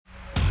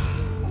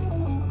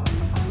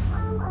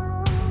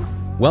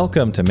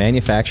Welcome to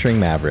Manufacturing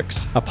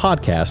Mavericks, a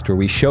podcast where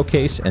we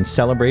showcase and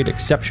celebrate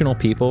exceptional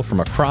people from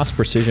across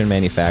precision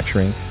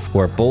manufacturing who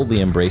are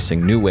boldly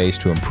embracing new ways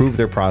to improve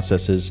their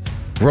processes,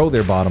 grow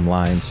their bottom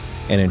lines,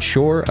 and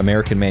ensure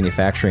American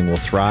manufacturing will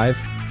thrive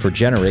for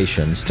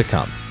generations to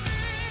come.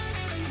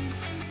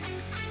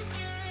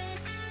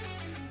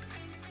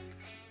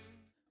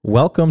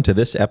 Welcome to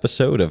this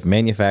episode of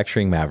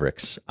Manufacturing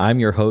Mavericks.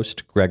 I'm your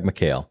host, Greg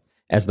McHale.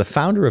 As the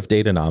founder of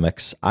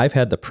Datanomics, I've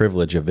had the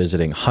privilege of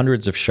visiting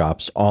hundreds of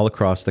shops all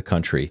across the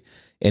country,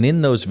 and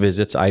in those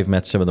visits, I've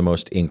met some of the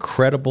most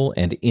incredible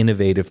and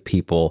innovative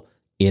people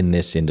in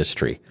this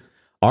industry.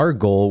 Our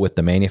goal with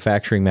the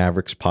Manufacturing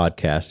Mavericks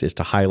podcast is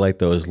to highlight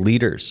those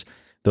leaders,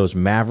 those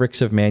mavericks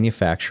of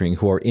manufacturing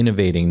who are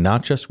innovating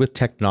not just with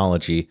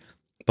technology,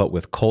 but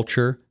with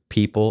culture,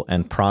 people,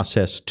 and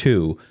process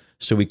too,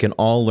 so we can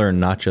all learn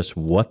not just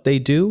what they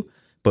do,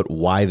 but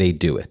why they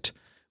do it.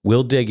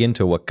 We'll dig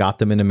into what got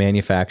them into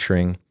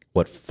manufacturing,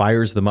 what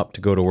fires them up to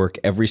go to work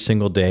every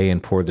single day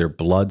and pour their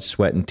blood,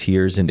 sweat, and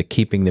tears into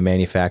keeping the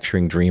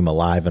manufacturing dream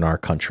alive in our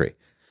country.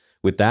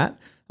 With that,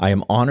 I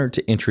am honored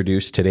to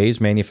introduce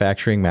today's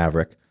manufacturing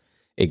maverick,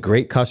 a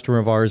great customer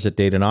of ours at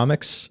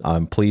Datanomics.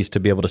 I'm pleased to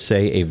be able to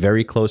say a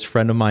very close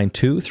friend of mine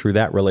too through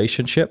that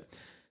relationship.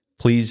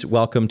 Please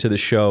welcome to the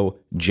show,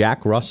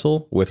 Jack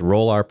Russell with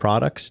Roll Our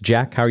Products.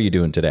 Jack, how are you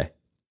doing today?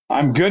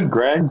 I'm good,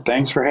 Greg.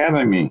 Thanks for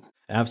having me.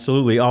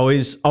 Absolutely.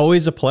 Always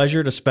a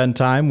pleasure to spend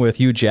time with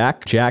you,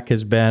 Jack. Jack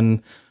has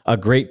been a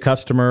great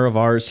customer of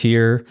ours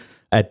here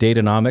at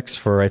Datanomics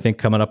for, I think,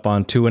 coming up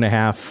on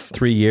 2.5,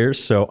 3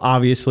 years. So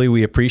obviously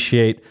we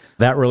appreciate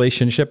that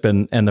relationship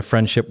and the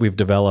friendship we've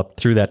developed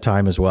through that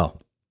time as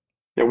well.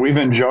 Yeah, we've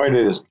enjoyed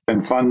it. It's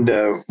been fun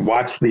to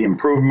watch the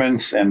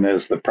improvements and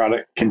as the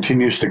product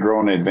continues to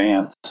grow and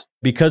advance.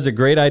 Because of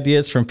great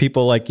ideas from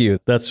people like you.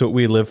 That's what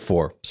we live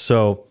for.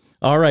 So,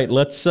 all right,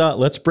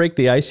 let's break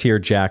the ice here,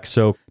 Jack.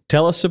 So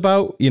tell us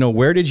about,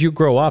 where did you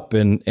grow up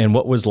and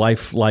what was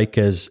life like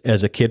as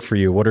a kid for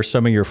you? What are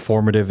some of your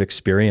formative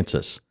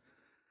experiences?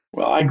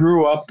 Well, I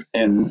grew up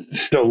and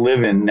still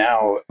live in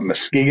now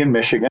Muskegon,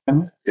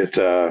 Michigan. It's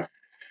a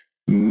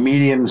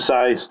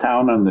medium-sized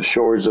town on the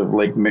shores of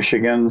Lake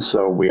Michigan,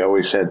 so we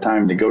always had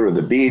time to go to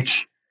the beach.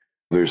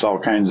 There's all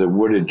kinds of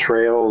wooded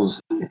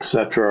trails,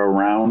 etc.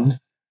 around.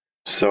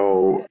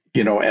 So,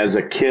 as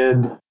a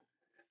kid,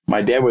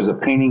 my dad was a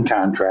painting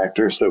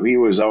contractor, so he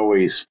was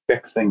always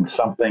fixing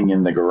something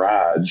in the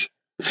garage.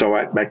 So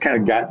I kind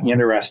of got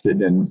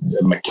interested in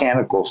the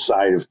mechanical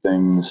side of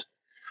things,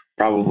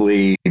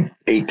 probably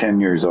 10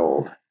 years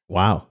old.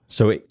 Wow.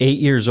 So 8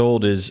 years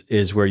old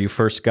is where you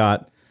first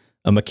got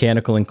a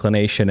mechanical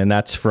inclination, and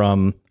that's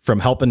from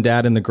helping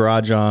dad in the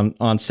garage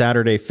on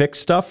Saturday fix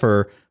stuff,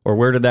 or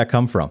where did that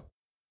come from?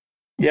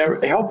 Yeah,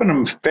 helping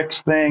him fix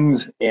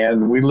things,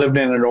 and we lived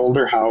in an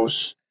older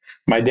house.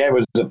 My dad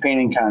was a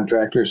painting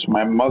contractor, so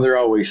my mother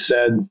always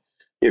said,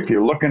 if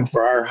you're looking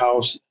for our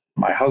house,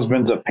 my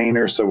husband's a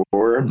painter, so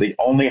we're the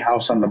only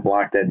house on the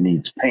block that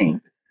needs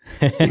paint,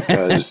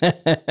 because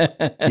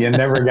you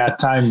never got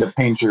time to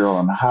paint your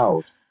own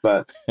house.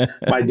 But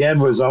my dad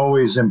was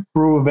always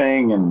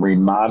improving and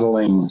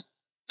remodeling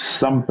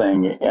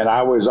something, and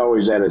I was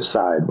always at his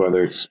side,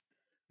 whether it's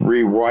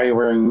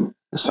rewiring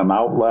some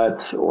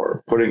outlets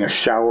or putting a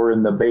shower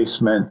in the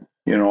basement.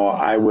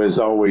 I was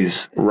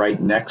always right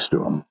next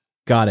to him.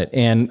 Got it.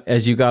 And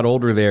as you got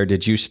older there,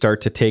 did you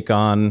start to take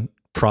on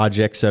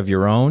projects of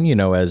your own?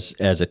 As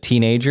a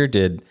teenager,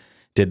 did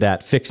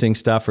that fixing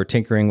stuff or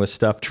tinkering with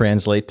stuff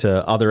translate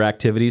to other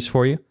activities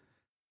for you?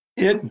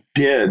 It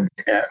did.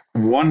 At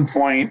one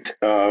point,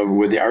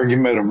 with the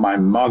argument of my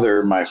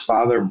mother, my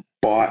father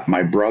bought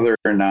my brother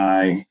and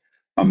I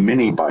a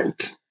mini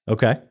bike.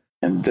 Okay.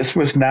 And this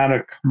was not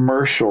a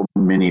commercial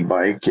mini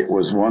bike. It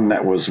was one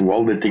that was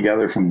welded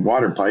together from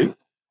water pipe.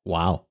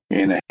 Wow.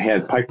 And it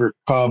had Piper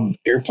Cub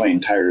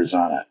airplane tires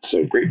on it.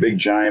 So great big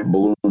giant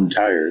balloon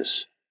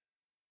tires.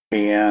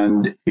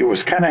 And it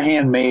was kind of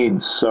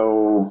handmade.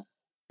 So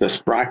the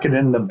sprocket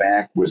in the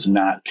back was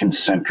not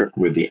concentric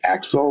with the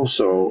axle.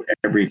 So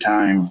every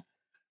time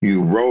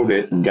you rode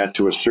it and got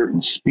to a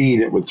certain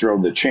speed, it would throw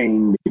the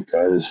chain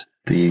because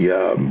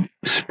the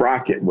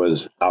sprocket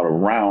was out of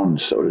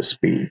round, so to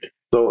speak.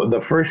 So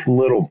the first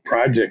little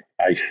project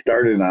I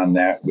started on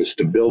that was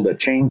to build a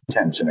chain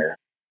tensioner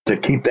to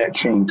keep that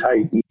chain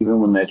tight, even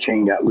when that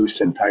chain got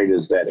loose and tight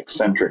as that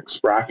eccentric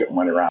sprocket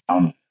went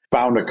around.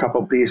 Found a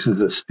couple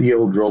pieces of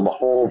steel, drilled a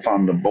hole,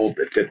 found the bolt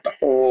that fit the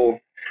hole,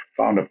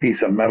 found a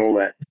piece of metal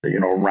that,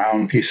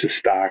 round piece of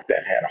stock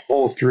that had a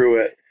hole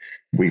through it.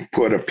 We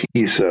put a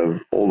piece of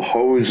old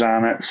hose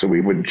on it so we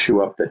wouldn't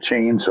chew up the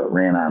chain, so it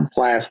ran on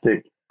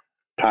plastic,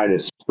 tied a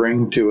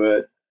spring to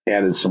it,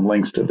 added some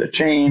links to the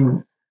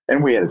chain,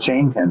 and we had a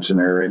chain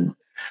tensioner. And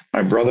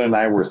my brother and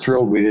I were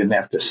thrilled we didn't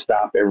have to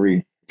stop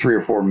every 3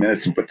 or 4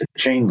 minutes and put the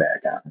chain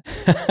back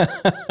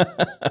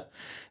on.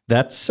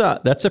 That's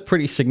a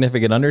pretty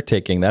significant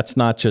undertaking. That's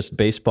not just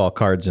baseball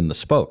cards in the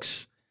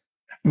spokes.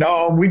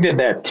 No, we did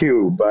that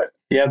too. But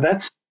yeah,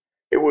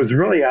 it was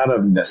really out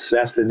of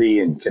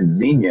necessity and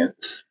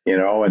convenience,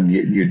 and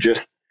you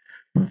just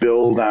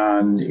build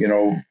on,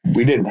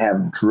 we didn't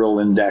have drill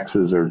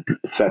indexes or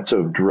sets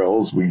of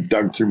drills. We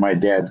dug through my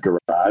dad's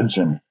garage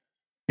and,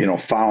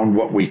 found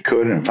what we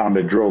could and found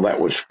a drill that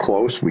was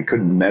close. We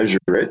couldn't measure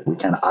it. We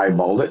kind of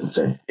eyeballed it and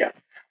said, yeah,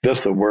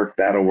 this will work,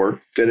 that'll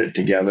work, fit it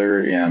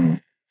together,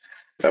 and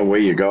away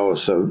you go.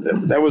 So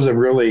that was a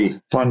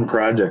really fun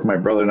project. My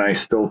brother and I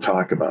still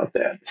talk about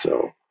that.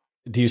 So,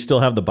 do you still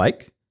have the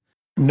bike?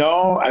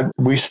 No,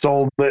 we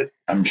sold it.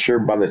 I'm sure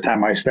by the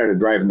time I started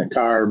driving the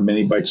car,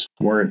 mini bikes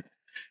weren't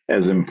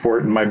as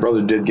important. My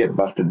brother did get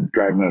busted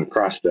driving it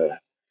across a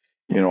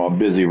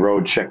busy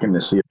road, checking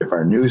to see if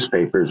our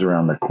newspaper's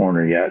around the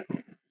corner yet.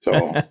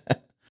 So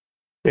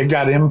it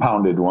got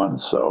impounded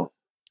once. So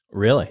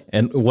really,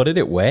 and what did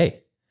it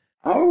weigh?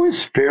 Oh, it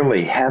was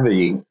fairly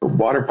heavy.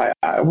 Water pipe.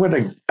 I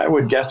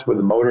would guess with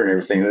the motor and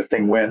everything, that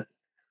thing went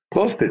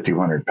close to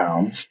 200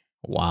 pounds.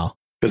 Wow.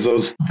 Because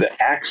the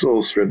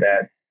axles for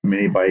that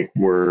mini bike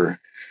were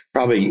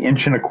probably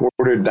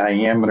 1.25 inch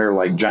diameter,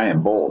 like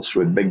giant bolts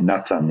with big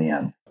nuts on the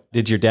end.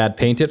 Did your dad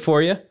paint it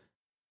for you?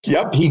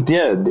 Yep, he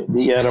did.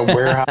 He had a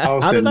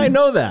warehouse. How did I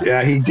know that?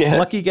 Yeah, he did.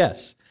 Lucky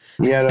guess.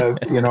 He had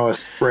a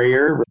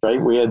sprayer,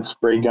 right? We had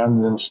spray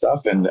guns and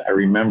stuff. And I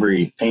remember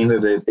he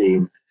painted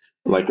it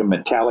like a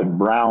metallic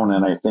brown.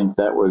 And I think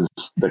that was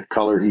the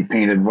color he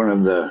painted one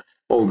of the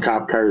old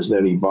cop cars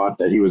that he bought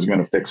that he was going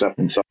to fix up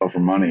and sell for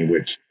money,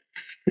 which,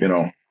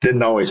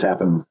 didn't always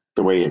happen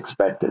the way he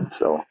expected.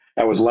 So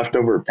that was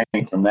leftover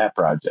paint from that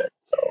project.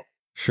 So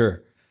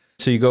sure.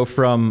 So you go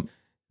from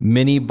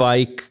mini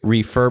bike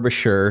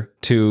refurbisher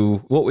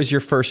to what was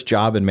your first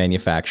job in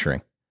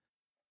manufacturing?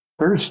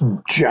 First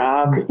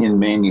job in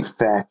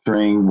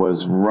manufacturing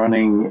was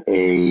running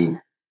a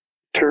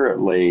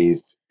turret lathe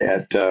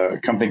at a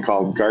company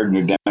called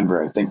Gardner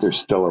Denver. I think they're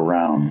still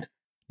around.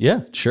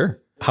 Yeah,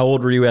 sure. How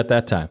old were you at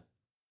that time?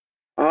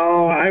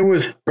 Oh, I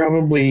was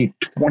probably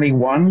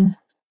 21.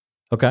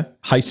 Okay.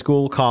 High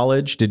school,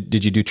 college?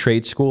 Did you do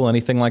trade school,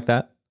 anything like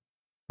that?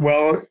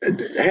 Well,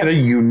 it had a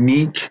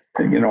unique,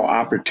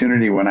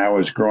 opportunity when I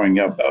was growing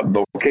up.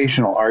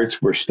 Vocational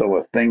arts were still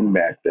a thing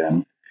back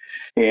then.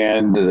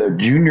 And the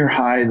junior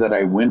high that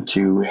I went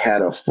to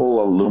had a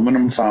full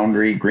aluminum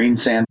foundry, green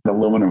sand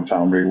aluminum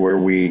foundry, where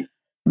we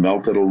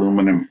melted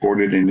aluminum,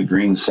 poured it into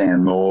green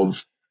sand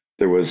molds.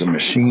 There was a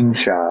machine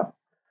shop,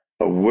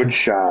 a wood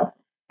shop,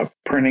 a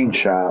printing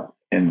shop,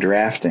 and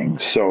drafting.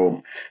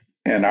 So,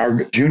 and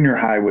our junior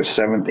high was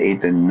 7th,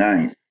 8th, and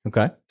 9th.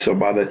 Okay. So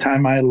by the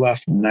time I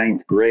left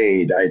 9th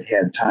grade, I'd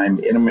had time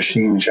in a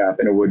machine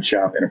shop, in a wood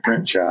shop, in a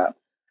print shop,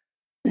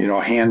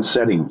 hand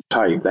setting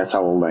type. That's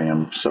how old I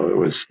am. So it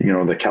was,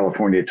 the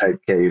California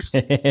type case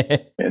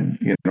and,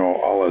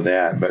 all of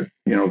that. But,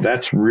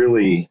 that's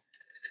really,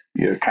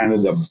 kind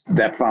of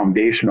that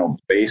foundational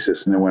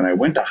basis. And then when I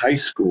went to high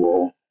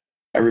school,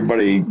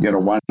 everybody,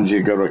 wanted you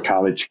to go to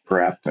college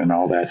prep and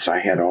all that. So I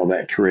had all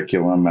that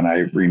curriculum. And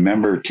I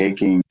remember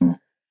taking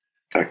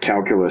a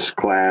calculus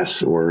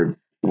class or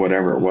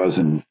whatever it was.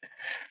 And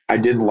I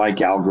didn't like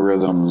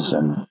algorithms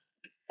and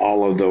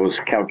all of those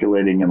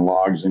calculating and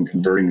logs and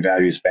converting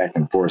values back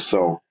and forth.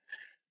 So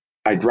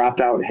I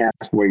dropped out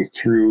halfway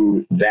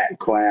through that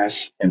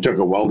class and took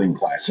a welding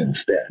class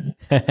instead.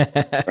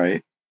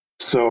 Right.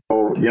 So,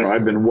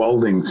 I've been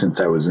welding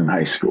since I was in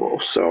high school.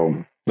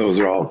 So those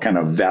are all kind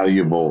of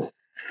valuable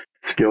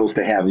skills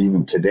to have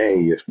even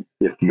today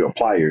if you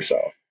apply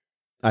yourself.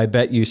 I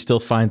bet you still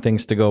find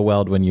things to go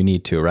weld when you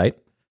need to, right?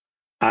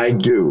 I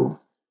do.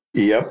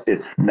 Yep.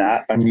 It's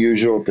not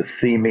unusual to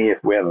see me if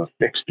we have a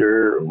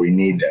fixture or we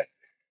need to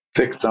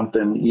fix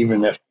something,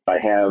 even if I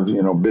have,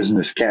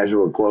 business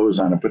casual clothes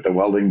on and put the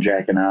welding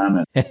jacket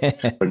on and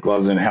the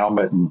gloves and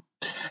helmet. And,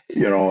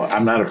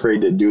 I'm not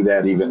afraid to do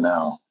that even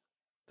now.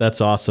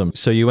 That's awesome.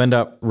 So you end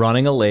up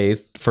running a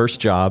lathe,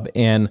 first job.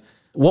 And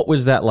what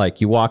was that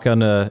like? You walk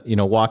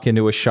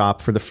into a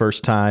shop for the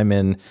first time,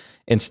 and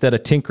instead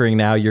of tinkering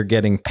now, you're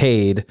getting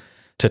paid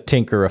to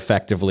tinker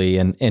effectively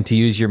and to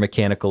use your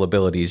mechanical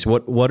abilities.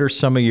 What are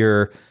some of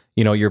your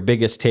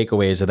biggest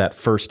takeaways of that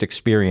first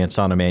experience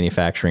on a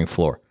manufacturing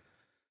floor?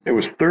 It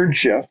was third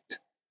shift,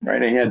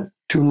 right? I had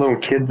 2 little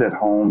kids at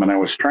home and I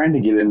was trying to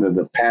get into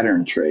the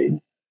pattern trade.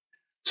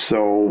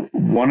 So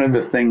one of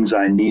the things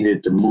I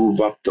needed to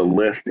move up the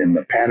list in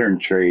the pattern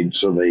trade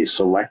so they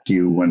select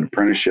you when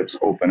apprenticeships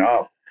open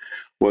up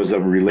was a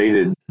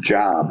related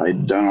job.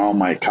 I'd done all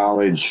my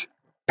college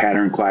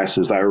pattern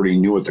classes. I already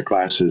knew what the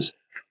classes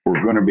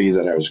were going to be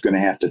that I was going to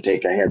have to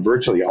take. I had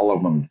virtually all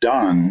of them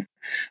done,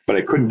 but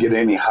I couldn't get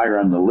any higher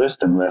on the list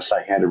unless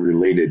I had a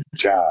related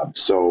job.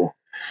 So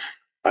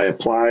I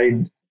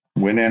applied,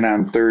 went in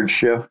on third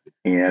shift,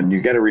 and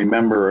you got to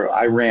remember,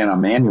 I ran a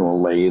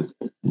manual lathe,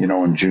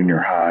 in junior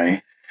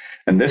high,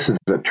 and this is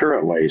a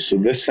turret lathe. So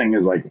this thing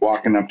is like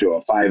walking up to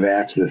a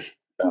 5-axis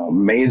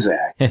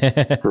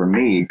Mazak for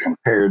me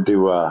compared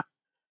to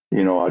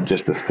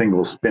just a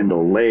single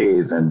spindle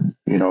lathe and,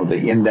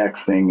 the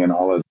indexing and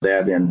all of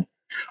that. And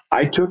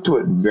I took to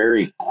it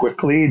very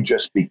quickly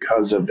just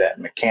because of that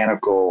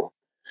mechanical,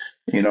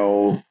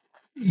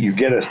 you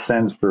get a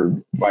sense for,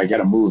 well, I got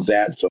to move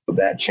that, so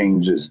that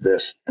changes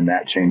this and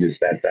that changes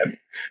that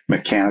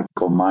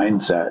mechanical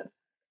mindset.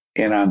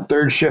 And on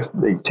third shift,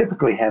 they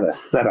typically had a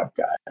setup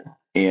guy,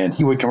 and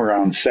he would come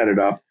around, set it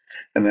up,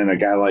 and then a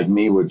guy like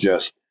me would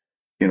just,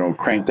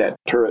 crank that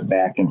turret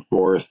back and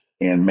forth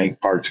and make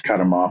parts, cut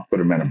them off, put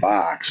them in a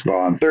box. Well,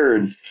 on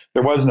third,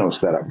 there was no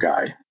setup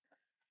guy.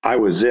 I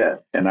was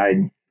it, and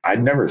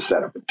I'd never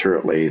set up a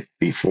turret lathe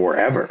before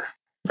ever,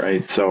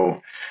 right?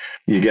 So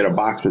you get a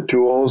box of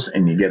tools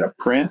and you get a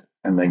print,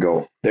 and they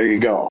go, there you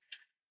go.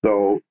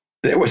 So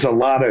there was a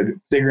lot of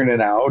figuring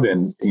it out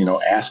and,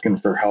 asking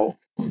for help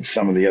from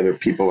some of the other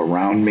people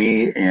around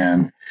me.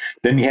 And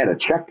then you had to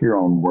check your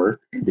own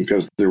work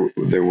because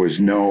there was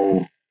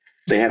no,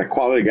 they had a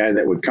quality guy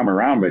that would come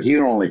around, but he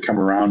would only come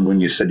around when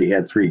you said he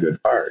had 3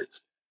 good parts.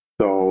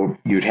 So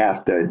you'd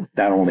have to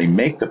not only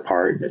make the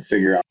part, but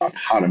figure out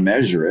how to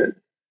measure it.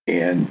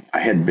 And I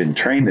hadn't been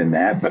trained in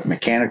that, but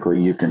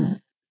mechanically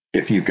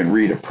if you can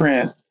read a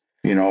print,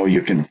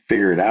 you can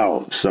figure it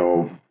out.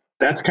 So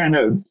that's kind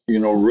of,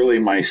 really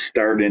my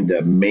start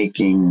into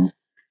making,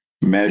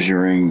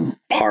 measuring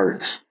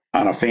parts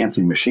on a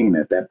fancy machine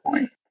at that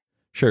point.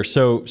 Sure.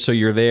 So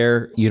you're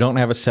there, you don't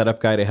have a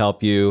setup guy to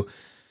help you.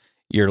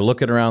 You're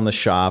looking around the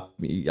shop.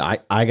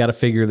 I got to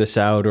figure this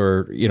out,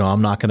 or,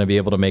 I'm not going to be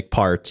able to make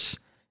parts.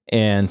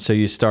 And so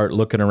you start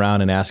looking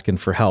around and asking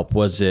for help.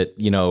 Was it,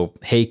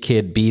 hey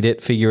kid, beat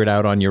it, figure it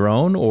out on your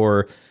own?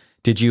 Or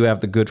did you have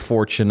the good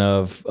fortune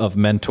of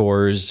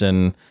mentors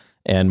and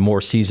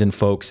more seasoned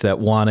folks that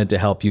wanted to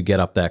help you get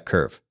up that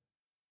curve?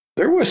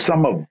 There was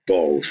some of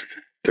both.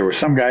 There were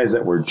some guys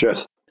that were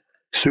just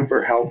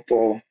super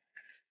helpful,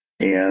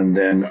 and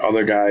then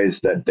other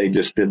guys that they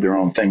just did their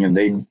own thing, and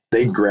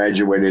they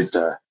graduated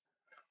to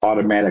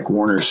automatic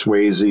Warner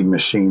Swayze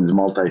machines,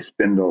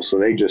 multi-spindle, so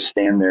they just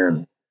stand there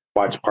and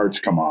watch parts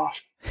come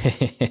off.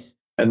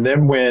 And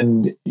then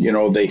when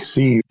they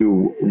see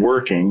you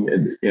working,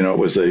 it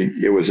was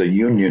a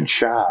union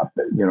shop.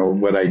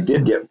 What I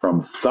did get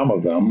from some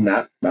of them,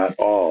 not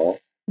all,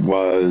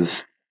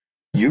 was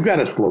you got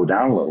to slow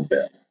down a little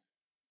bit.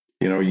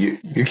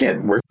 You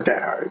can't work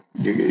that hard.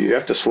 You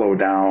have to slow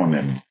down,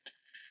 and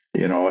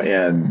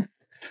and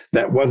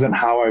that wasn't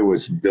how I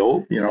was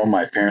built.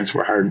 My parents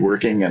were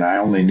hardworking, and I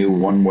only knew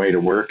one way to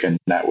work, and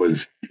that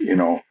was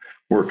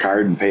work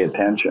hard and pay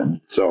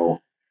attention. So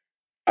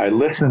I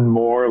listened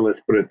more, let's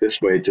put it this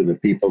way, to the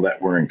people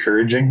that were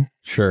encouraging.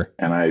 Sure.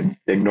 And I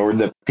ignored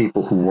the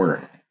people who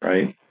weren't,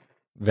 right?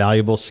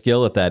 Valuable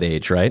skill at that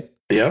age, right?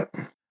 Yep.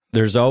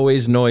 There's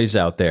always noise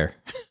out there.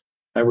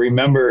 I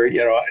remember,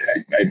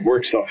 I'd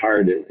worked so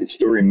hard. I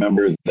still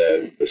remember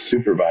the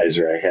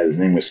supervisor I had. His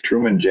name was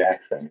Truman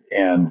Jackson.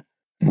 And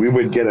we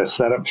would get a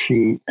setup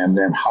sheet and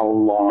then how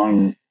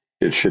long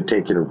it should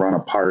take you to run a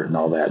part and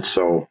all that.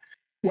 So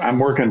I'm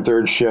working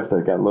third shift.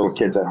 I've got little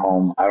kids at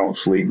home. I don't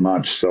sleep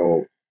much.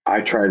 So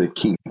I try to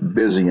keep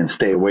busy and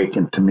stay awake.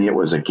 And to me, it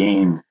was a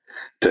game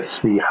to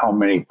see how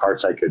many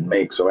parts I could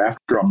make. So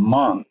after a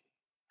month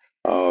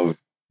of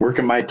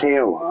working my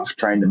tail off,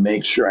 trying to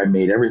make sure I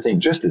made everything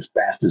just as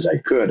fast as I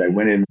could, I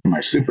went in to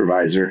my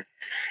supervisor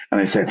and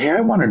I said, hey,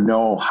 I want to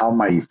know how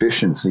my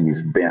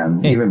efficiency's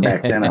been. Even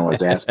back then I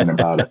was asking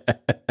about it.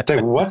 I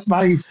said, what's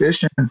my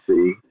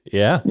efficiency?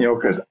 Yeah.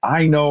 Because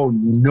I know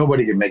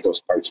nobody could make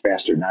those parts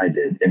faster than I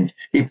did. And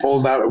he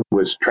pulled out, it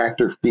was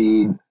tractor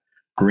feed,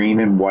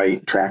 green and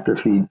white tractor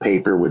feed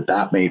paper with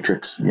dot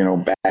matrix,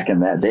 back in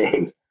that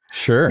day.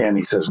 Sure. And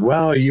he says,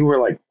 well, you were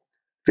like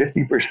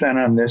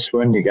 50% on this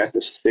one, you got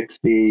the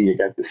 60, you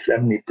got the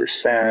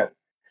 70%.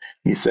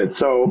 He said,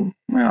 so,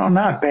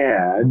 not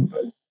bad.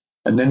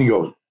 And then he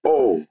goes,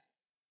 oh,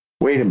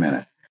 wait a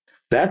minute.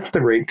 That's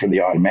the rate for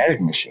the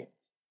automatic machine.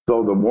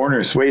 So the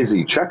Warner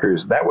Swayze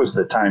chuckers, that was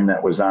the time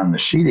that was on the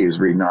sheet he was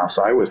reading off.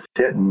 So I was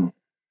hitting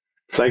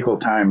cycle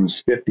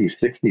times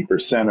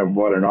 50-60% of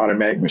what an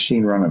automatic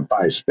machine running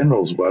 5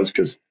 spindles was,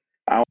 because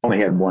I only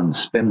had 1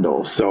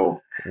 spindle.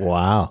 So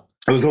wow.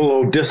 It was a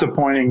little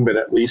disappointing, but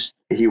at least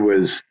he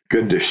was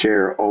good to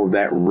share. Oh,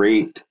 that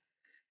rate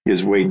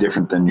is way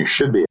different than you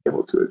should be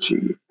able to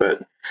achieve.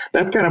 But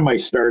that's kind of my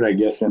start, I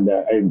guess. And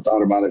I hadn't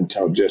thought about it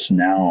until just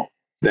now,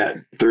 that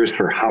thirst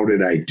for how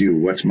did I do?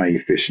 What's my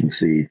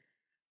efficiency?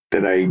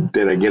 Did I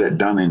get it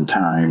done in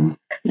time?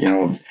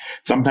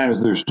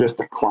 Sometimes there's just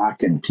a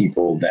clock in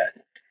people that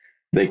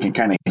they can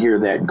kind of hear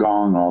that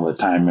gong all the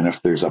time. And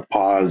if there's a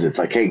pause, it's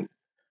like, hey,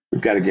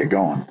 we've got to get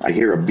going. I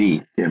hear a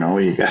beat, you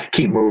got to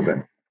keep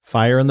moving.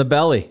 Fire in the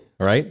belly,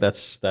 right?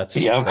 That's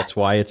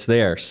why it's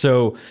there.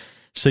 So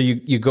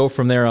you go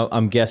from there.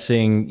 I'm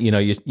guessing,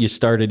 you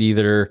started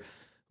either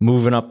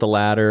moving up the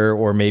ladder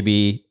or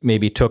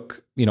maybe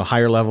took,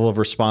 higher level of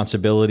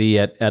responsibility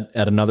at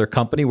another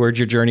company. Where'd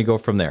your journey go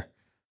from there?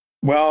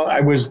 Well,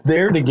 I was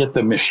there to get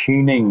the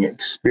machining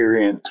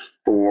experience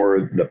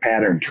for the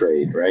pattern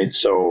trade, right?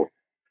 So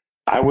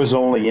I was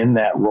only in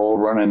that role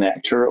running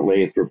that turret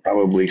lathe for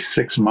probably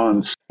 6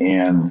 months,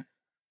 and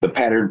the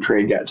pattern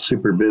trade got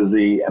super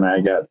busy and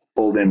I got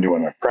pulled into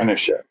an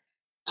apprenticeship.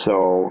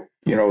 So,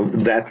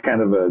 that's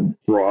kind of a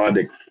broad,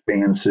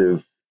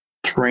 expansive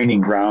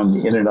training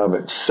ground in and of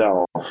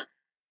itself.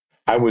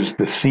 I was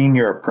the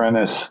senior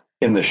apprentice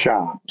in the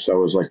shop. So I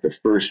was like the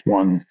first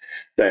one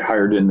that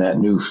hired in that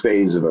new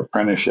phase of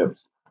apprenticeship.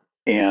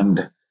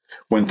 And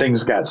when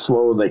things got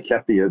slow, they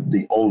kept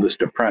the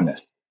oldest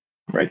apprentice,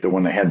 right? The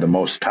one that had the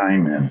most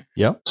time in.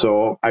 Yep.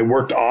 So I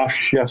worked off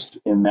shifts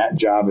in that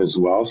job as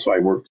well. So I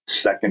worked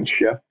second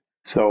shift.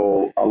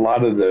 So a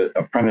lot of the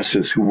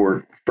apprentices who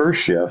worked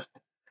first shift,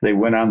 they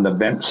went on the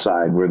bench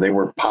side where they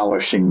were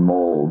polishing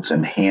molds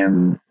and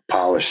hand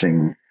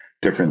polishing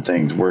different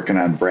things, working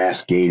on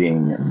brass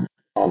gating and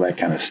all that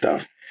kind of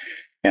stuff.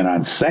 And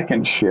on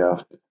second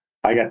shift,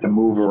 I got to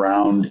move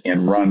around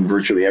and run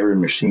virtually every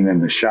machine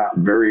in the shop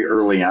very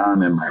early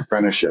on in my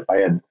apprenticeship. I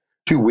had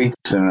 2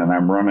 weeks in and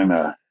I'm running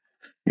a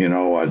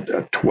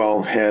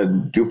 12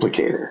 head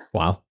duplicator.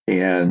 Wow.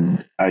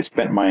 And I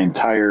spent my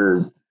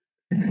entire,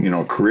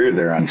 career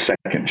there on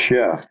second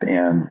shift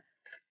and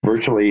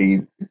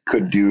virtually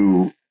could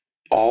do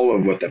all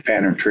of what the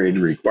pattern trade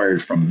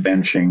required, from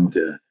benching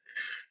to,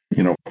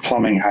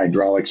 plumbing,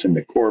 hydraulics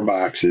into core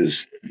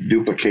boxes,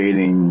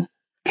 duplicating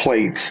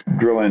plates,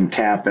 drilling,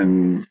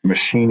 tapping,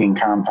 machining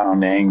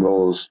compound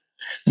angles,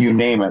 you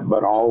name it,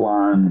 but all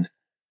on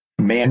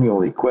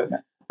manual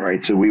equipment,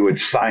 right? So we would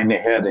sign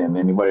ahead, and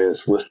anybody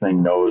that's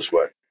listening knows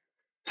what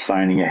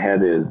signing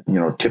ahead is,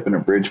 tipping a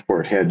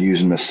Bridgeport head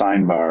using the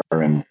sign bar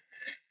and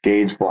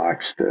gauge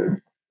blocks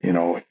to,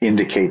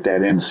 indicate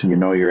that in so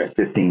you're at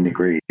 15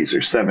 degrees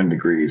or 7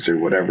 degrees or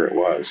whatever it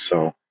was.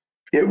 So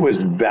it was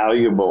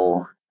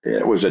valuable.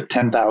 It was a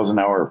 10,000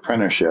 hour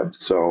apprenticeship.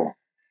 So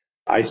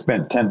I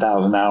spent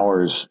 10,000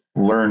 hours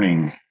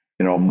learning,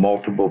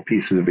 multiple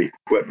pieces of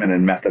equipment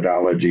and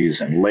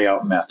methodologies and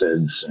layout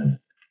methods and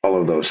all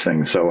of those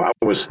things. So I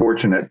was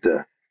fortunate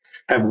to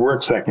have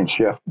worked second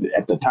shift.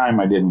 At the time,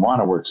 I didn't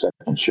want to work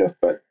second shift,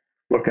 but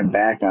looking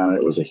back on it,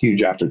 it was a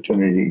huge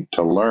opportunity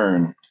to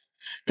learn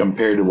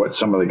compared to what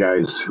some of the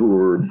guys who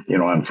were,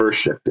 on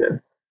first shift did.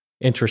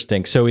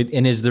 Interesting. So,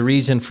 and is the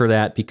reason for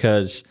that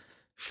because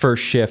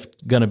first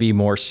shift going to be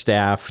more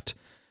staffed,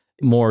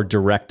 more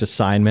direct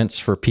assignments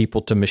for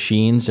people to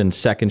machines, and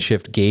second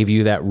shift gave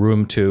you that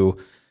room to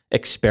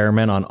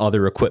experiment on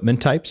other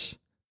equipment types?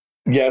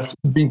 Yes,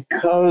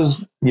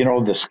 because,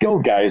 the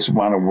skilled guys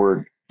want to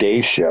work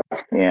day shift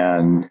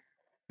and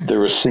there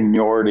was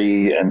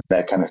seniority and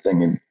that kind of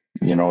thing. And,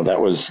 that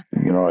was,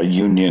 a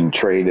union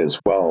trade as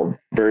well,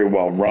 very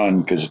well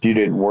run, because if you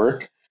didn't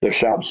work, the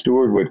shop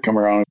steward would come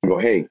around and go,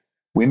 hey,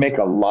 we make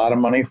a lot of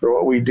money for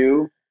what we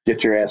do.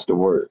 Get your ass to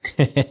work,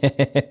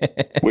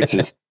 which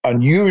is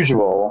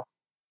unusual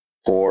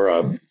for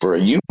a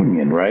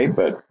union, right?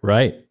 But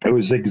right, it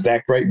was the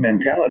exact right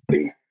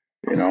mentality.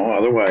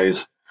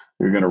 Otherwise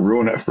you're going to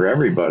ruin it for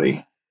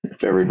everybody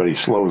if everybody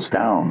slows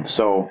down.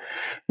 So,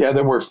 yeah,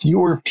 there were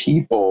fewer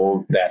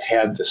people that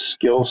had the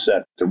skill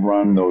set to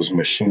run those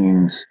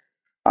machines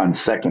on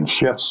second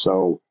shift.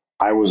 So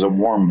I was a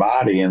warm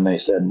body, and they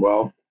said,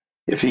 well,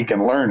 if he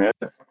can learn it,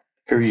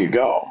 here you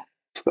go.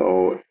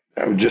 So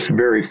I was just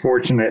very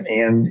fortunate.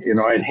 And,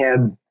 I'd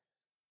had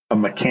a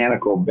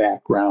mechanical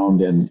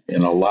background, and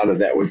a lot of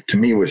that to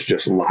me was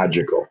just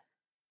logical.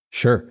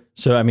 Sure.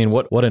 So, I mean,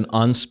 what an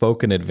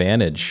unspoken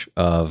advantage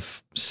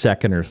of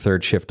second or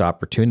third shift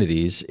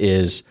opportunities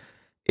is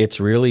it's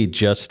really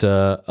just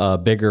a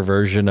bigger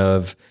version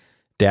of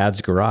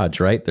Dad's garage,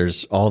 right?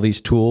 There's all these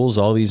tools,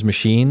 all these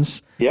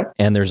machines, yep.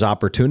 And there's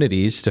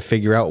opportunities to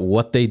figure out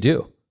what they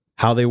do,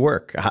 how they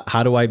work.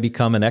 How do I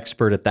become an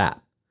expert at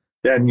that?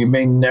 And you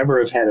may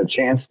never have had a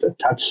chance to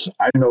touch.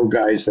 I know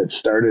guys that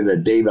started a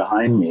day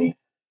behind me,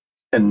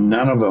 and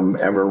none of them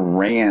ever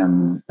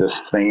ran the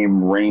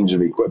same range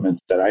of equipment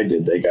that I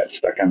did. They got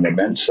stuck on the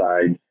bench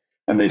side,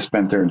 and they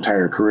spent their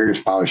entire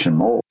careers polishing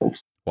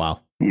molds.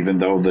 Wow. Even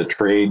though the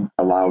trade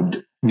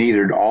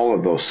needed all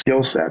of those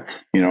skill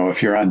sets.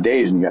 If you're on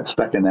days and you got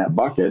stuck in that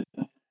bucket,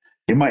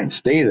 you might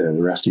stay there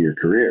the rest of your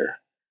career.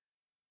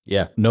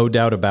 Yeah, no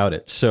doubt about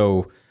it.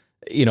 So,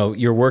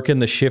 you're working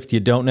the shift you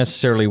don't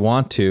necessarily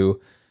want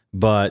to,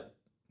 but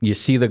you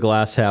see the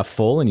glass half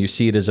full and you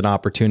see it as an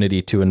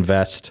opportunity to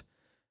invest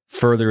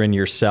further in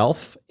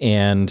yourself.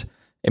 And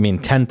I mean,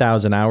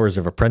 10,000 hours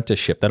of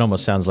apprenticeship, that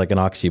almost sounds like an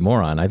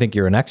oxymoron. I think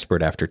you're an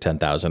expert after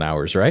 10,000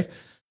 hours, right?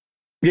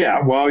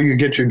 Yeah, well, you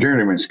get your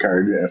journeyman's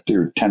card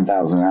after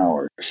 10,000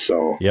 hours.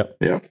 So, yep.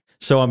 Yep.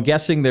 So I'm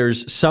guessing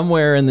there's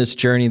somewhere in this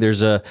journey,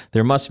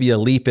 there must be a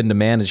leap into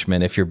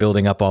management if you're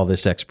building up all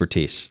this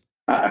expertise.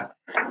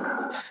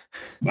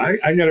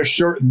 I got to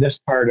shorten this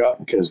part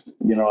up because,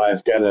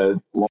 I've got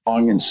a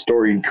long and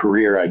storied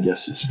career, I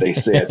guess, as they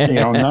say it.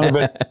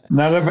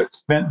 None of it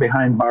spent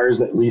behind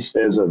bars, at least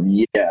as of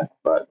yet.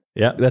 But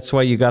yeah, that's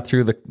why you got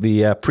through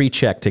the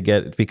pre-check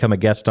to become a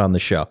guest on the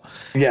show.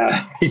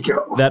 Yeah, there you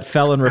go. That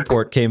felon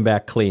report came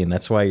back clean.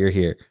 That's why you're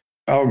here.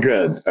 Oh,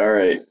 good. All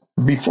right.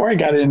 Before I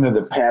got into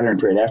the pattern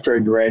trade, after I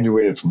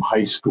graduated from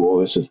high school,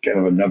 this is kind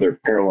of another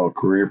parallel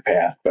career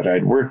path, but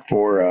I'd worked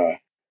for a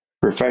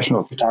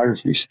professional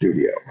photography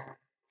studio.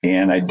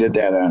 And I did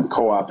that on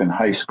co-op in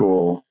high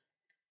school.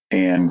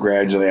 And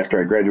gradually, after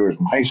I graduated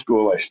from high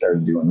school, I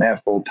started doing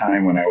that full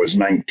time. When I was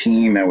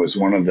 19, I was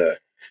one of the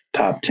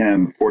top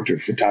 10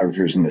 portrait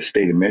photographers in the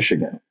state of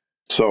Michigan.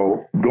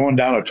 So going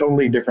down a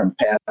totally different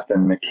path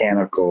than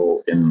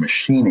mechanical and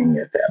machining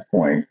at that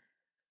point.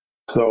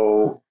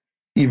 So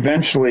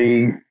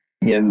eventually,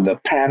 in the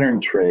pattern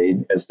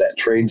trade, as that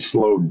trade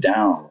slowed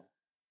down,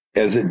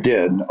 as it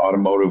did,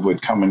 automotive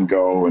would come and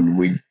go, and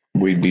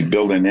we'd be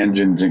building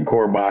engines and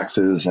core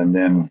boxes, and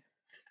then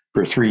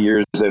for 3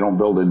 years they don't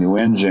build a new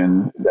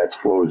engine. That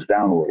slows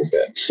down a little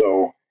bit.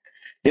 So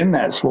in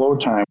that slow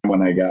time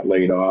when I got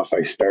laid off,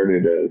 I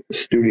started a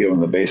studio in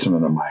the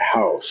basement of my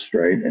house,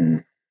 right,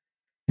 and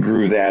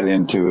grew that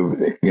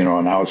into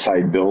an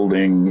outside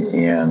building,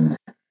 and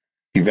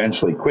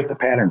eventually quit the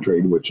pattern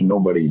trade, which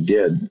nobody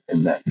did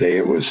in that day.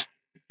 It was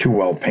too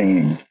well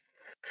paying,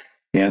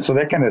 and so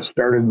that kind of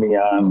started me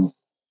on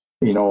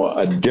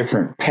a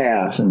different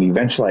path. And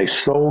eventually I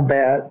sold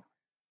that,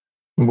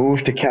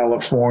 moved to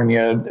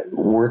California,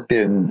 worked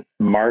in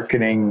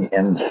marketing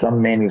and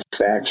some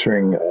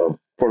manufacturing of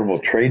portable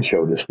trade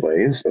show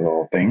displays, of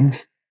all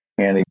things.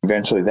 And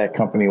eventually that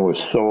company was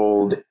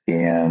sold.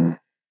 And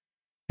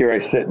here I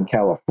sit in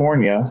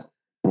California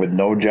with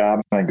no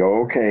job. And I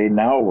go, okay,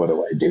 now what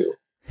do I do?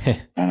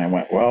 And I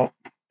went, well,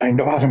 I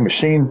know how to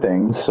machine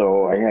things.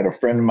 So I had a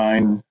friend of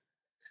mine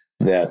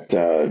that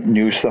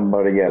knew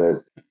somebody at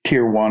a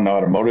tier one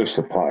automotive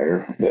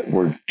supplier that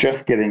were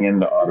just getting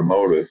into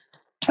automotive.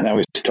 And I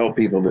always tell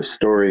people this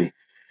story.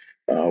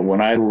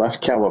 When I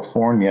left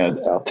California,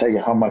 I'll tell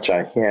you how much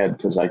I had,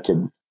 because I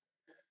could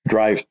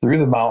drive through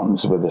the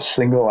mountains with a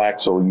single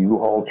axle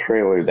U-Haul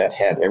trailer that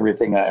had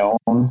everything I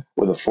own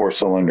with a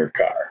 4-cylinder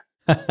car.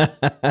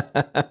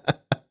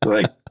 So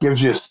that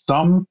gives you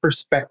some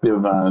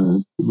perspective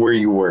on where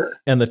you were.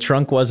 And the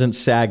trunk wasn't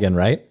sagging,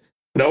 right?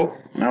 No.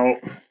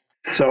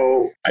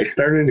 So I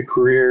started a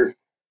career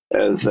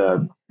as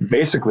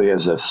basically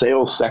as a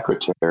sales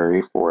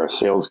secretary for a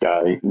sales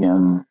guy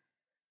in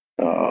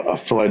a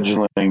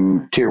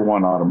fledgling tier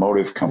one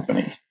automotive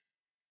company.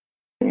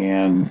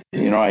 And,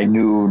 I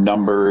knew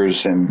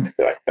numbers, and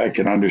I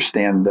could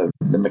understand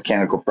the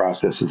mechanical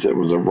processes. It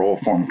was a roll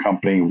form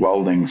company,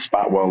 welding,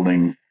 spot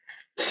welding,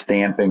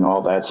 stamping,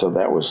 all that. So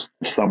that was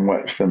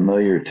somewhat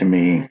familiar to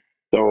me.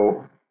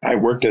 So I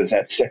worked as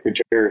that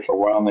secretary for a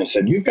while, and they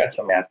said, you've got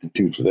some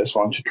aptitude for this.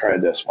 Why don't you try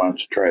this? Why don't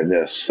you try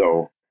this?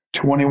 So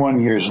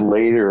 21 years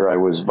later, I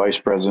was vice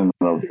president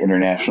of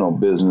international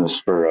business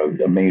for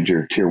a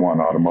major tier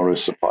one automotive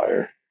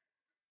supplier.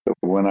 But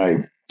when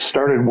I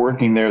started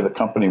working there, the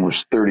company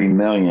was 30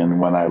 million.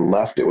 When I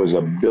left, it was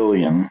 $1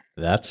 billion.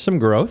 That's some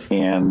growth.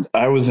 And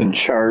I was in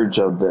charge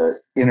of the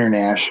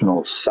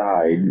international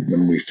side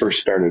when we first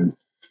started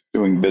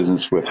doing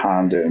business with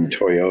Honda and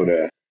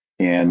Toyota.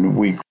 And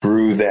we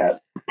grew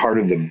that part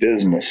of the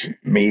business,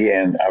 me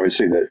and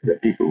obviously the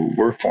people who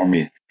work for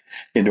me,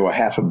 into a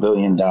 $500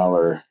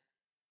 million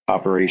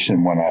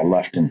operation when I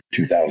left in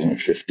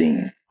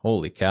 2015.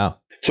 Holy cow.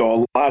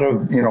 So a lot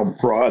of,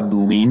 broad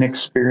lean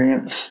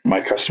experience. My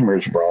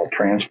customers were all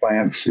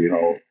transplants,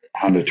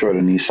 Honda,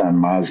 Toyota, Nissan,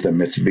 Mazda,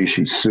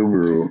 Mitsubishi,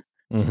 Subaru.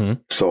 Mm-hmm.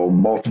 So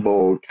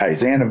multiple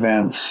Kaizen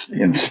events,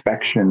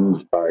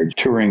 inspections by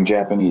touring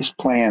Japanese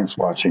plants,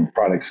 watching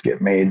products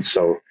get made.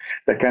 So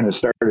that kind of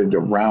started to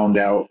round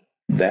out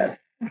that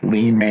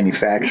lean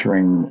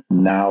manufacturing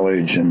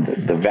knowledge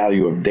and the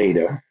value of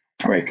data,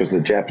 right? Because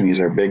the Japanese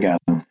are big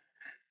on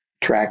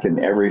tracking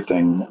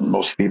everything.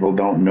 Most people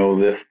don't know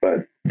this,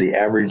 but the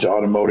average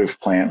automotive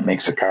plant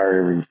makes a car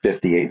every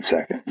 58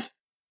 seconds.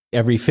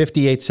 Every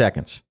 58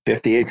 seconds?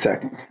 58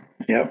 seconds.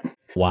 Yep.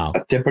 Wow.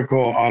 A typical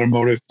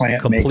automotive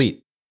plant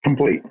Complete.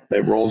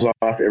 It rolls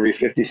off every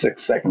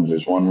 56 seconds.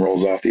 There's one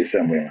rolls off the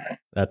assembly line.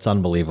 That's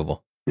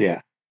unbelievable.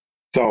 Yeah.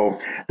 So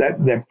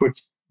that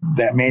puts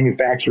that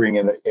manufacturing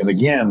in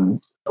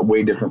again, a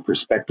way different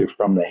perspective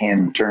from the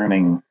hand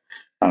turning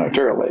on a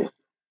turret lathe.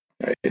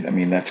 Right? I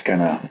mean, that's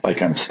kind of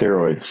like on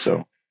steroids.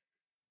 So.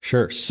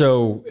 Sure.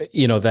 So,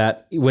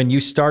 that when you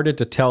started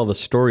to tell the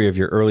story of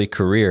your early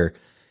career,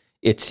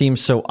 it seems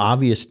so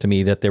obvious to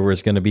me that there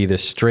was going to be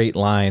this straight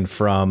line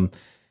from,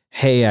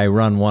 hey, I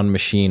run one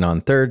machine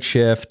on third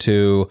shift,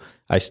 to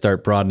I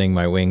start broadening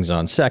my wings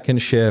on second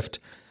shift.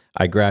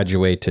 I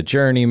graduate to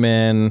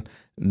journeyman.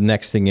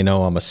 Next thing you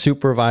know, I'm a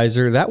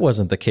supervisor. That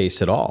wasn't the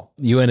case at all.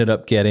 You ended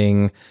up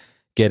getting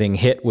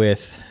hit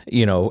with,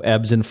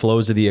 ebbs and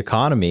flows of the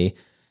economy,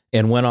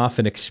 and went off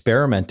and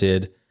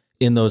experimented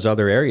in those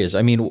other areas.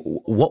 I mean,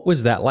 what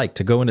was that like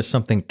to go into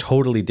something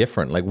totally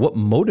different? Like, what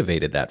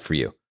motivated that for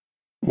you?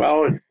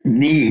 Well,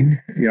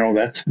 need,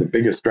 that's the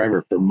biggest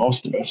driver for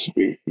most of us.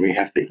 We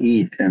have to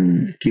eat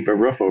and keep a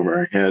roof over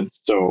our head.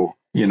 So,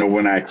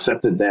 when I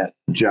accepted that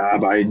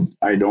job,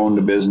 I'd owned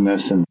a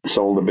business and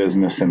sold a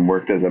business and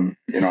worked as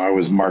I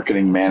was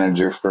marketing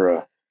manager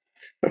for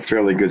a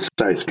fairly good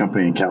sized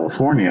company in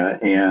California.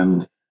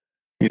 And,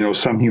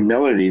 some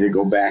humility to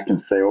go back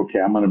and say, okay,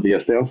 I'm going to be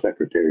a sales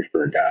secretary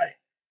for a guy,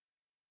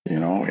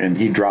 and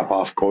he'd drop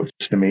off quotes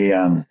to me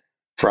on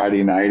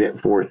Friday night at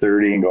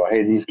 4:30 and go,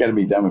 hey, these got to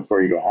be done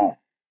before you go home.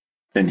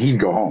 And he'd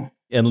go home.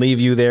 And leave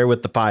you there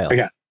with the pile.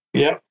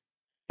 Yep.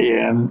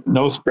 And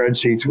no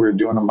spreadsheets. We were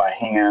doing them by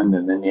hand.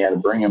 And then you had to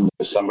bring them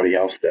to somebody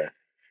else to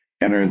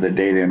enter the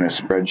data in a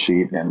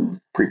spreadsheet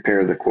and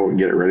prepare the quote and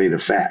get it ready to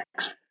fax.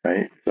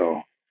 Right.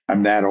 So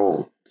I'm that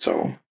old.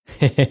 So.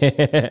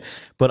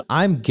 But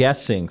I'm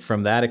guessing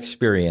from that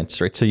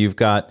experience, right? So you've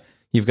got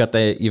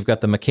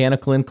the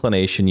mechanical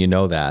inclination, you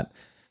know that.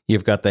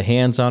 You've got the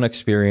hands-on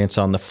experience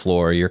on the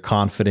floor. You're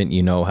confident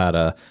you know how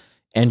to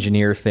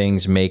engineer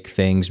things, make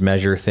things,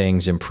 measure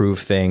things, improve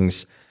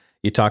things.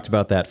 You talked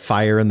about that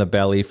fire in the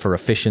belly for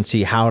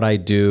efficiency. How'd I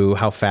do?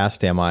 How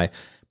fast am I?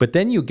 But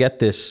then you get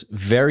this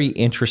very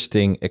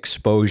interesting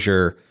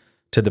exposure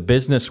to the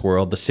business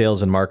world, the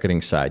sales and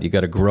marketing side. You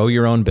got to grow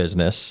your own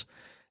business.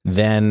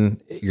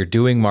 Then you're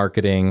doing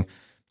marketing.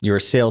 You're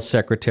a sales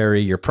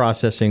secretary. You're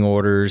processing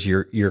orders.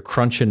 You're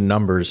crunching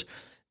numbers.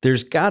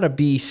 There's got to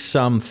be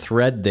some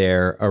thread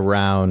there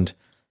around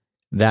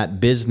that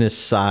business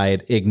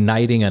side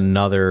igniting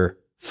another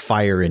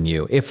fire in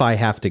you, if I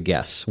have to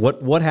guess.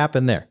 What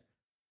happened there?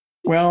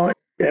 Well,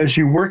 as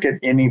you work at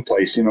any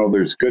place,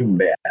 there's good and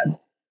bad.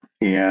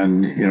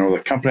 And,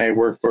 the company I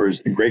work for is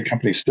a great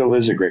company, still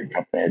is a great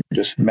company. I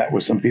just met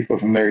with some people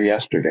from there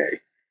yesterday.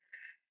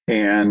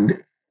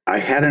 And I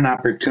had an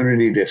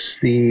opportunity to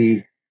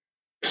see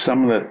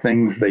some of the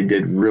things they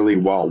did really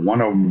well.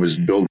 One of them was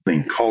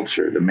building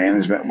culture. The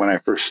management, when I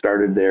first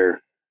started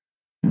there,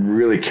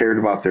 really cared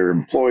about their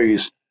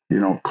employees,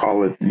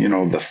 call it,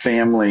 the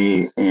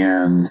family,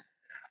 and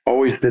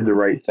always did the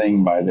right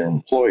thing by their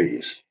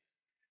employees.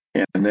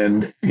 And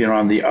then,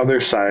 on the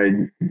other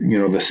side,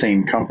 the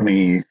same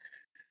company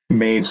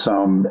made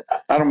some,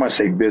 I don't want to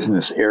say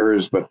business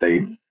errors, but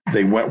they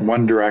went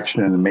one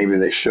direction and maybe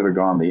they should have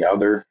gone the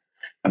other.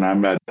 And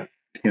I'm not,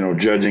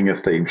 judging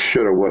if they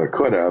should have, would have,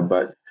 could have,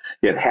 but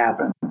it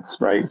happens,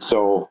 right?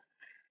 So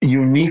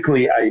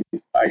uniquely,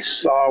 I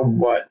saw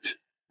what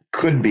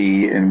could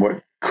be and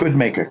what could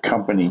make a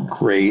company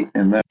great.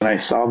 And then I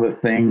saw the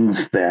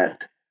things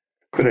that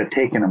could have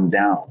taken them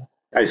down.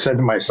 I said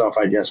to myself,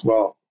 I guess,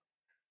 well,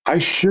 I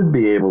should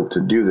be able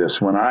to do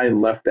this. When I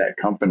left that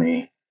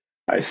company,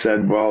 I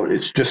said, well,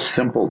 it's just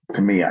simple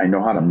to me. I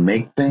know how to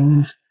make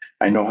things.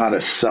 I know how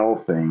to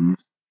sell things.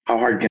 How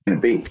hard can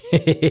it be?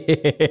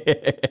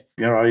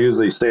 I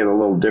usually say it a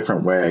little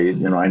different way.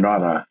 I know how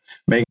to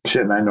make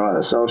shit and I know how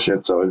to sell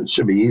shit, so it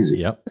should be easy,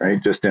 yep.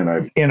 Right? Just in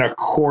a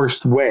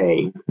coarse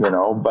way,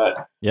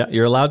 but yeah,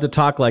 you're allowed to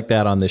talk like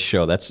that on this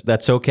show.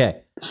 That's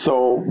okay.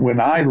 So when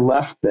I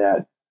left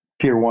that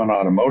tier one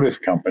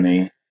automotive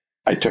company,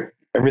 I took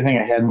everything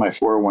I had in my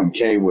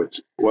 401k,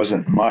 which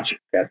wasn't much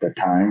at the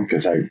time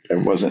because I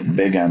wasn't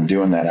big on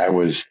doing that. I don't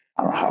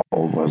know, how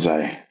old was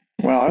I?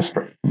 Well,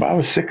 I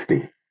was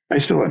 60. I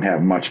still didn't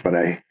have much, but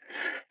I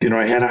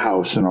had a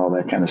house and all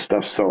that kind of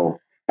stuff. So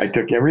I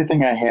took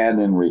everything I had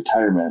in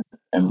retirement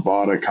and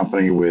bought a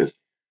company with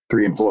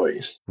 3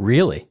 employees.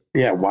 Really?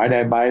 Yeah. Why did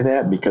I buy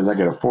that? Because I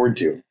could afford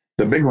to.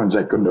 The big ones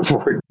I couldn't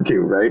afford to,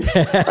 right?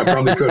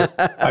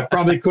 I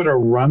probably could have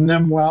run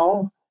them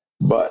well,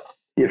 but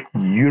if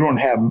you don't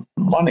have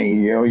money,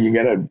 you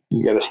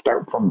gotta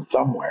start from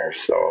somewhere.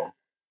 So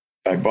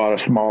I bought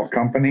a small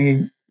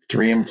company,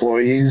 3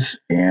 employees,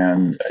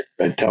 and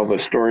I tell the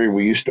story.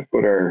 We used to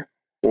put our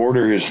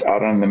orders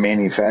out on the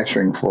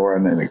manufacturing floor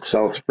on an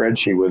Excel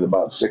spreadsheet with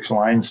about 6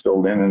 lines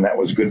filled in, and that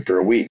was good for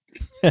a week.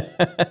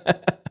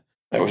 That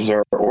was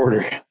our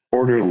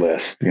order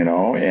list,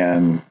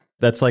 and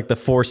that's like the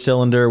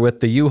 4-cylinder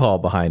with the U-Haul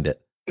behind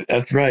it.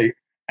 That's right.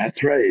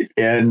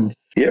 And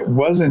it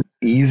wasn't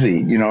easy,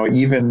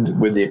 even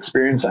with the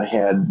experience I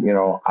had,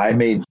 I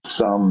made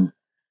some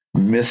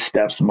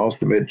missteps,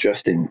 most of it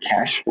just in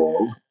cash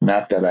flow.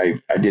 Not that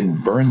I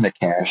didn't burn the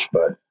cash,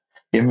 but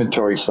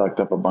inventory sucked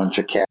up a bunch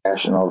of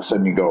cash, and all of a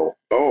sudden you go,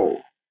 oh,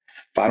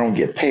 if I don't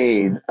get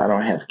paid, I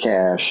don't have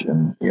cash.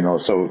 And,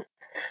 so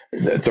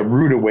it's a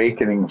rude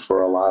awakening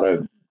for a lot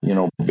of,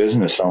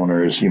 business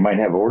owners. You might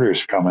have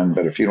orders coming,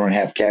 but if you don't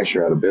have cash,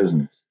 you're out of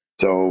business.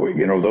 So,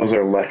 those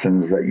are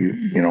lessons that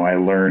I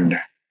learned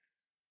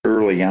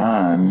early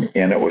on,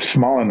 and it was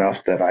small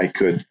enough that I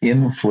could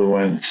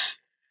influence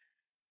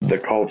the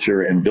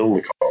culture and build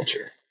the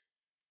culture.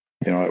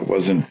 It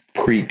wasn't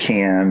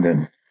pre-canned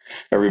and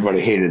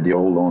everybody hated the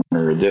old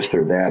owner or this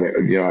or that.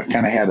 I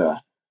kind of had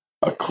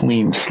a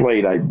clean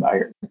slate. I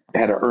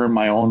had to earn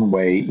my own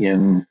way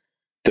in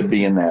to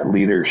be in that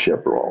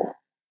leadership role.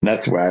 And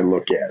that's the way I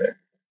look at it.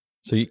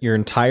 So your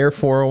entire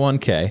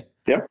 401k,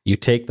 yep. You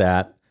take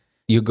that,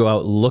 you go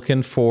out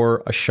looking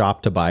for a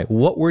shop to buy.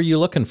 What were you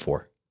looking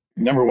for?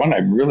 Number one, I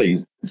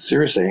really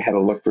seriously had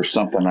to look for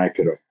something I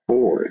could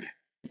afford,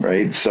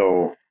 right?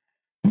 So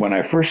when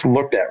I first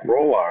looked at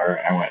Roller,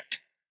 I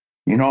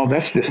went,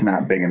 that's just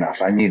not big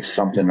enough. I need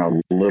something a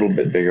little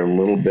bit bigger, a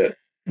little bit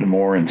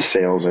more in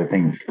sales. I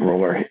think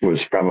Roller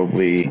was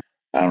probably,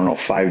 I don't know,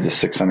 500,000 to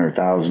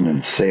 600,000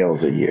 in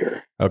sales a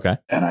year. Okay.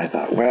 And I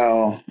thought,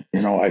 well,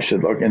 I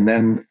should look. And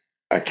then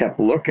I kept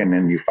looking,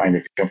 and you find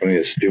a company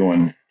that's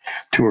doing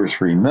 2 or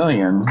 3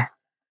 million.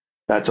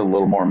 that's a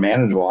little more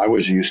manageable. I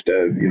was used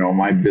to,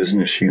 my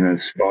business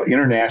units. Well,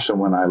 international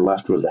when I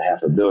left was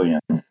 $500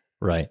 million,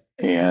 Right.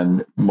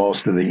 and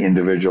most of the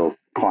individual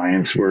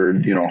clients were,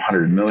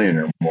 100 million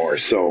or more.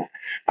 So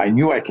I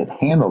knew I could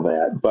handle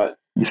that, but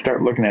you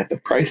start looking at the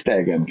price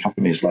tag on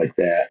companies like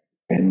that,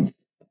 and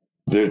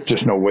there's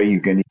just no way you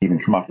can even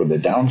come up with a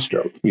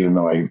downstroke, even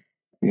though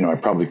I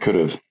probably could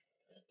have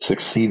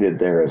succeeded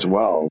there as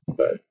well.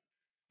 But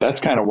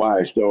that's kind of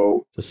why.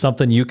 So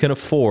something you can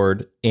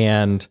afford.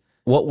 And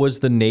what was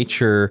the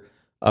nature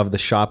of the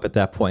shop at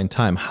that point in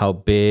time? How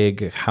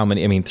big? How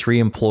many? I mean, 3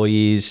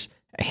 employees,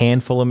 a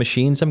handful of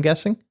machines, I'm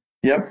guessing?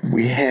 Yep.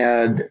 We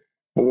had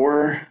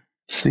 4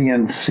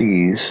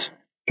 CNCs,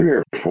 3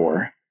 or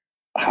 4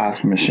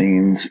 Haas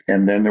machines,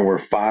 and then there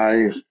were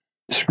 5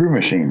 screw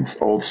machines,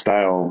 old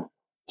style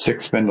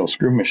 6-spindle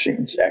screw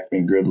machines,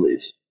 Acme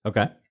Gridleys.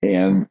 Okay.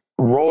 And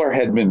Roller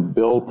had been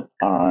built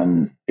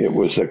on, it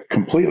was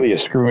completely a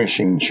screw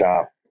machine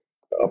shop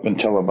up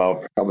until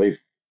about probably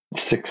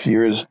 6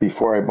 years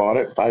before I bought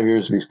it, 5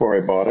 years before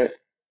I bought it.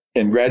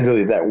 And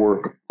gradually that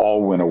work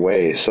all went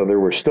away. So there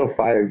were still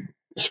 5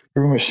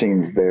 screw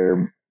machines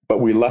there, but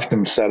we left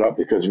them set up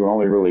because we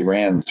only really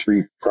ran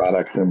 3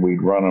 products, and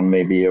we'd run them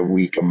maybe a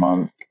week, a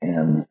month,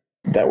 and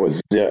that was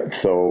it.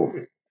 So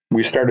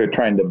we started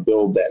trying to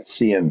build that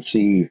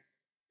CNC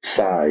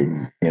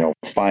side,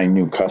 find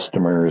new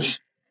customers,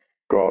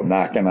 go out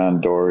knocking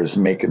on doors,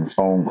 making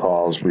phone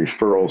calls,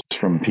 referrals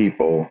from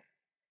people,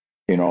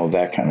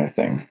 that kind of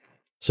thing.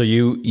 So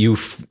you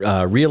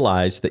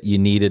realized that you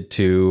needed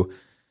to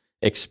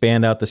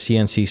expand out the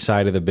CNC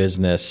side of the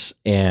business,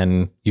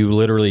 and you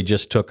literally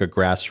just took a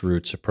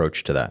grassroots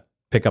approach to that.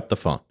 Pick up the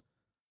phone.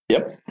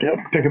 Yep.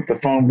 Pick up the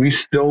phone. We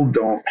still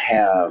don't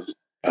have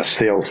a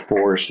sales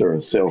force or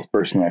a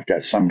salesperson. I've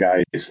got some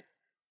guys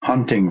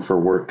hunting for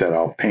work that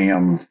I'll pay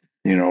them,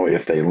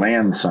 if they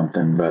land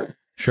something, but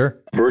sure,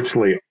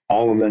 virtually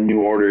all of the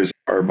new orders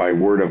are by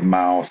word of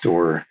mouth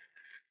or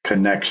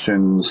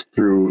connections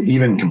through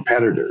even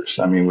competitors.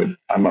 I mean,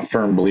 I'm a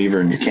firm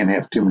believer in you can't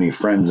have too many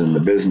friends in the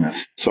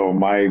business. So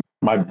my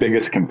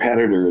biggest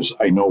competitors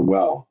I know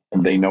well,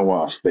 and they know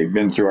us. They've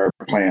been through our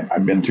plant.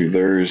 I've been through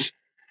theirs.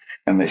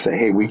 And they say,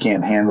 hey, we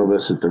can't handle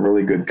this. It's a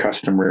really good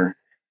customer.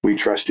 We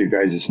trust you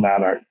guys. It's not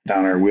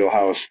down our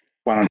wheelhouse.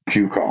 Why don't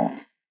you call?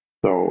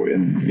 So,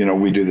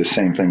 and, we do the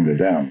same thing to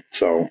them.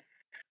 So,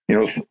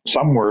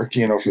 some work,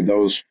 for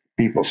those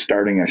people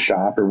starting a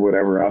shop or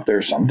whatever out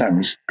there,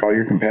 sometimes call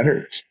your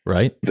competitors.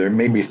 Right. There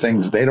may be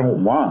things they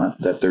don't want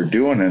that they're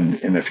doing.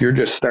 And if you're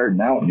just starting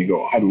out and you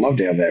go, I'd love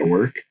to have that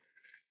work,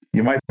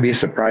 you might be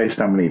surprised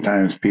how many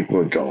times people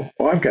would go,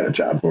 well, I've got a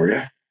job for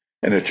you.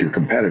 And it's your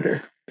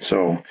competitor.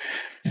 So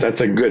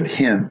that's a good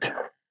hint,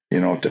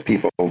 to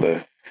people,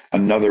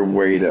 another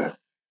way to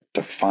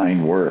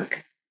find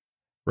work.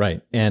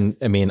 Right. And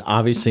I mean,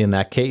 obviously in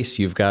that case,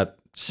 you've got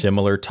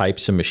similar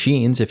types of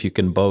machines if you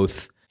can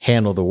both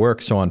handle the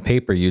work. So on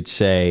paper, you'd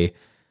say,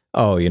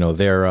 oh,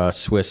 they're a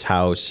Swiss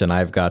house and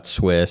I've got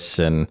Swiss,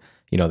 and,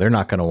 they're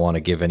not going to want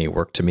to give any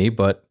work to me,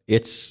 but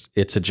it's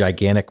a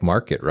gigantic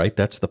market, right?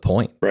 That's the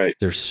point. Right.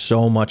 There's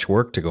so much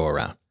work to go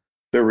around.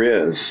 There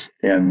is.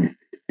 And,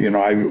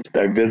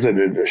 I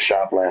visited the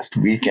shop last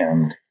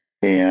weekend,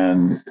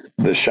 and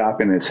the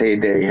shop in its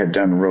heyday had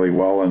done really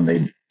well, and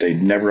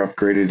they'd never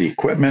upgraded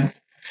equipment.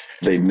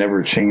 They'd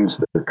never changed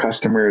their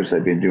customers.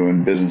 They've been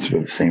doing business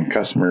with the same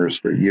customers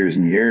for years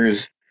and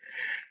years.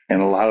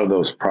 And a lot of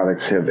those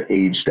products have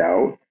aged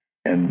out,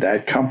 and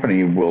that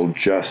company will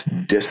just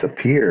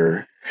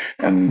disappear.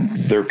 And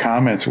their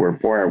comments were,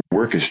 boy, our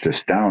work is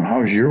just down.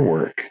 How's your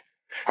work?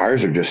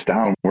 Ours are just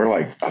down. We're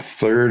like a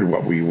third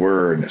what we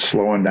were, and it's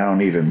slowing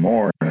down even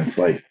more. And it's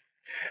like,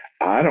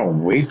 I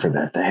don't wait for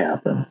that to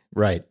happen.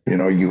 Right.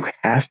 You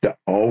have to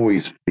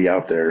always be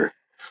out there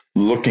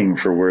looking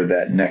for where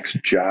that next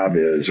job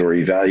is, or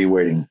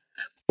evaluating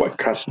what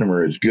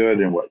customer is good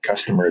and what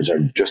customers are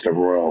just a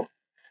royal,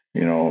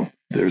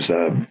 there's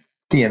a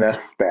PNS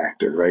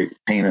factor, right?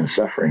 Pain and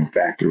suffering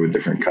factor with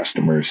different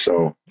customers.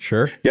 So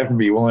sure, you have to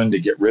be willing to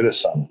get rid of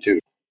some too.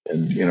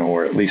 And,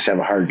 or at least have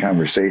a hard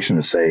conversation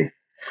to say,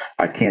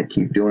 I can't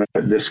keep doing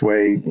it this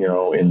way.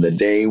 In the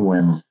day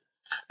when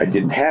I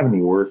didn't have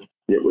any work,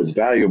 it was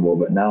valuable,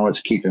 but now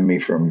it's keeping me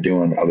from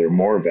doing other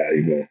more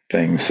valuable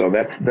things. So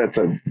that's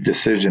a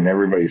decision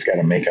everybody's got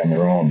to make on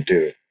their own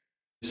too.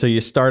 So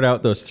you start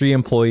out those 3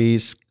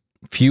 employees,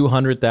 few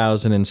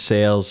 100,000 in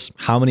sales.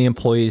 How many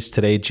employees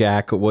today,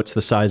 Jack? What's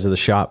the size of the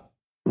shop?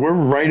 We're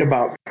right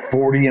about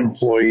 40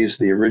 employees.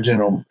 The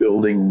original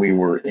building we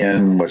were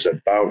in was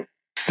about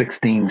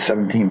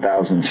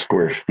 17,000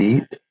 square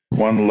feet.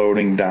 1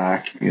 loading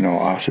dock,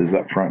 offices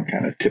up front,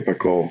 kind of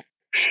typical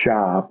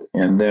shop.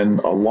 And then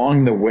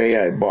along the way,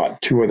 I bought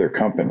 2 other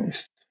companies.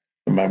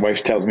 My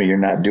wife tells me, you're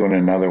not doing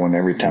another one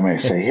every time I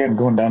say, hey, I'm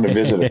going down to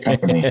visit a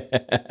company.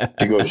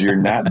 She goes, you're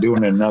not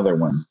doing another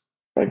one.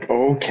 Like,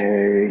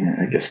 okay,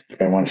 I guess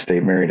if I want to stay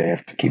married, I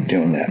have to keep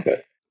doing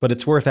that. But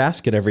it's worth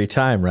asking every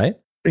time, right?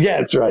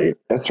 Yeah, that's right.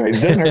 That's right. It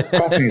doesn't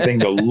cost anything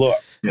to look,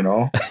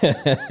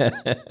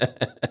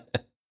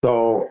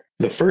 So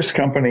the The first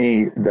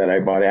company that I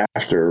bought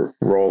after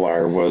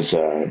Rolar was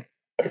a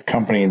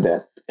company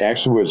that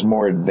actually was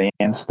more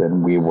advanced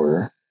than we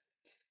were.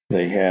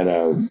 They had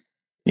a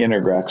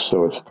Intergrex,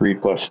 so it's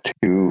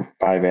 3+2,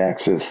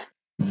 5-axis,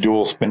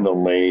 dual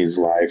spindle lathes,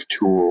 live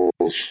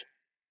tools.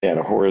 They had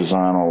a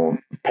horizontal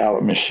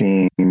pallet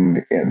machine,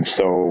 and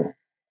so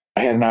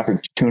I had an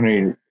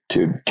opportunity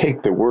to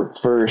take the work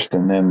first,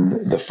 and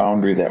then the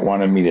foundry that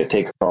wanted me to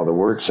take all the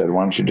work said,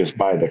 "Why don't you just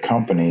buy the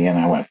company?" And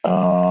I went,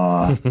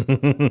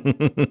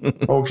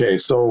 okay.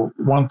 So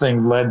one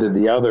thing led to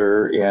the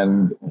other,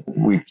 and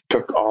we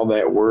took all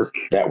that work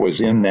that was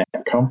in that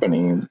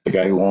company. The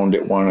guy who owned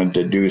it wanted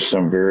to do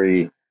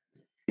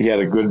he had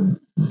a good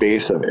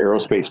base of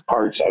aerospace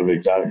parts out of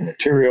exotic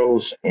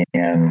materials,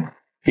 and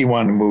he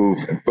wanted to move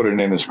and put it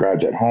in his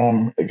garage at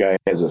home. The guy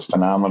has a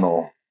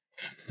phenomenal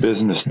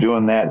business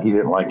doing that. He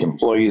didn't like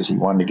employees. He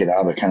wanted to get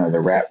out of kind of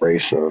the rat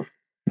race of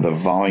the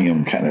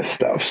volume kind of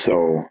stuff.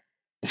 So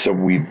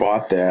we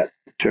bought that,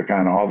 took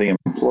on all the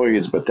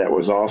employees, but that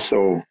was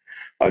also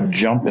a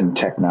jump in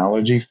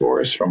technology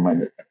for us from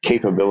a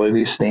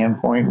capability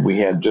standpoint. We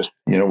had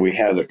we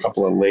had a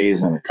couple of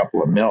lathes and a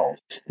couple of mills.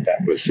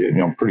 That was,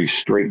 pretty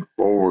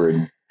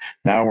straightforward.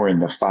 Now we're in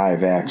the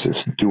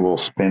 5-axis dual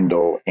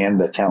spindle and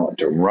the talent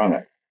to run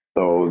it.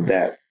 So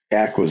that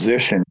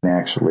acquisition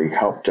actually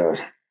helped us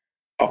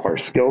up our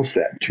skill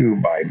set too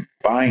by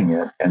buying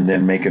it and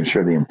then making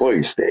sure the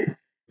employees stayed.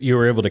 You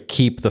were able to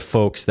keep the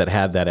folks that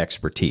had that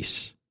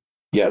expertise.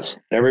 Yes,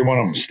 every one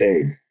of them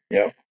stayed.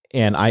 Yep.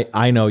 And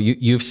I know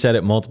you've said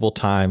it multiple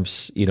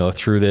times,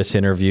 through this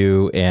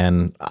interview,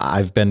 and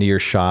I've been to your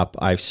shop.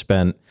 I've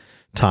spent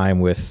time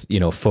with,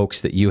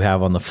 folks that you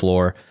have on the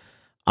floor.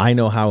 I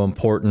know how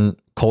important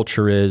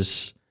culture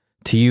is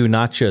to you,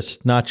 not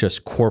just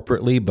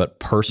corporately, but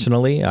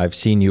personally. I've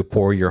seen you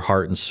pour your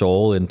heart and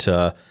soul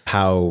into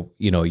how,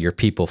 your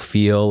people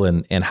feel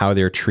and how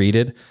they're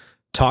treated.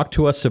 Talk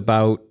to us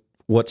about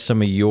what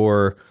some of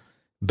your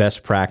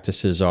best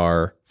practices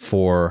are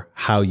for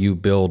how you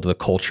build the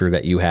culture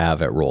that you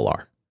have at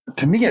Rolar.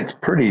 To me, it's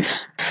pretty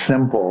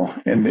simple.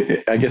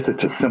 And I guess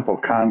it's a simple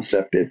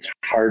concept. It's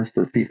hard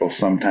for people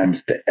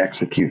sometimes to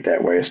execute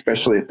that way,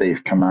 especially if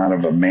they've come out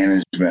of a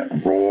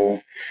management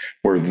role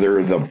where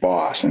they're the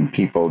boss and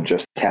people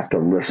just have to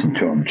listen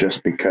to them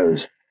just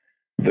because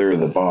they're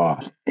the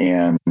boss.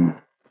 And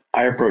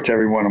I approach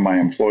every one of my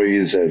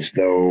employees as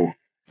though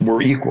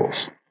we're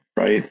equals,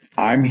 right?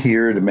 I'm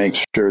here to make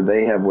sure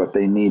they have what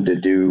they need to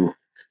do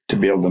to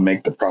be able to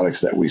make the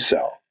products that we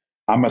sell.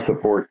 I'm a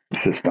support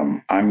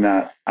system. I'm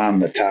not on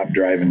the top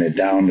driving it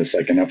down. It's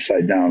like an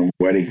upside down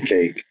wedding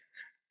cake.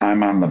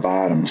 I'm on the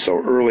bottom.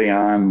 So early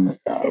on,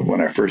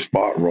 when I first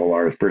bought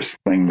Rolar, the first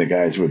thing the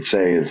guys would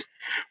say is,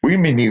 "We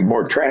may need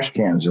more trash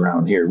cans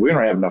around here. We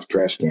don't have enough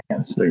trash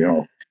cans."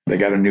 They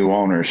got a new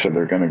owner, so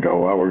they're going to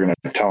go, "Well, we're going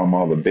to tell them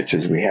all the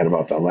bitches we had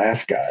about the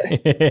last guy."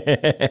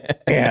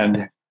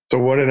 And so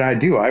what did I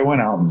do? I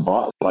went out and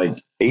bought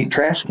like 8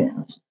 trash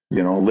cans,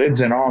 lids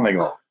and all. And they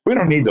go, "We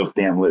don't need those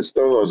damn lids.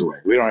 Throw those away.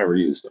 We don't ever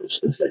use those."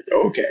 It's like,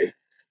 okay.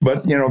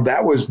 But,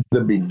 that was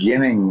the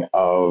beginning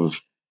of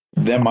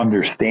them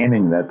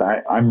understanding that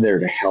I'm there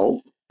to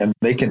help and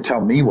they can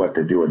tell me what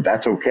to do, and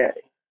that's okay.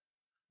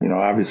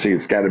 Obviously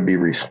it's got to be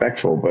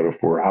respectful, but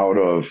if we're out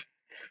of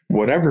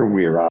whatever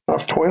we're out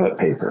of, toilet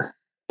paper,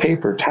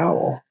 paper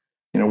towel,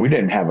 we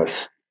didn't have a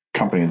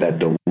company that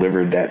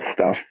delivered that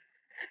stuff.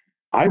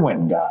 I went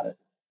and got it,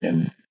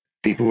 and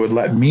people would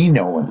let me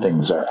know when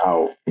things are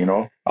out.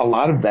 A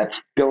lot of that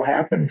still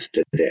happens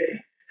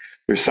today.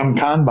 There's some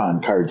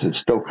Kanban cards that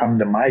still come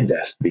to my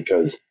desk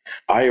because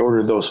I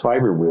ordered those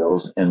fiber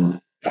wheels, and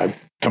I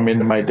come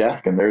into my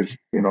desk and there's,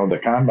 the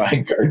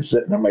Kanban card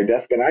sitting on my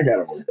desk, and I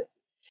got them with it.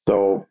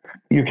 So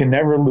you can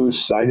never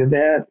lose sight of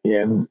that.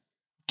 And,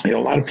 a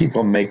lot of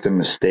people make the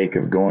mistake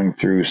of going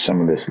through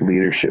some of this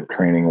leadership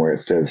training where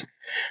it says,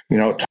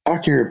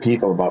 talk to your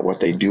people about what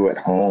they do at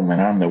home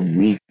and on the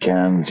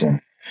weekends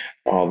and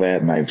all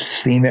that. And I've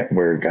seen it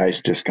where guys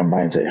just come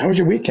by and say, "How was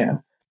your weekend?"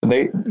 And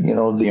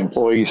the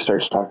employee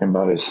starts talking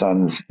about his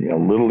son's,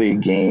 little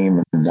league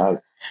game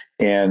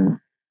and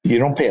you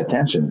don't pay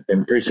attention.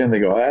 And pretty soon they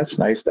go, "That's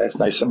nice. That's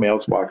nice." Somebody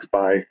else walks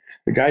by.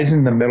 The guy's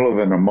in the middle of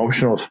an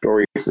emotional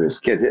story for this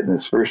kid hitting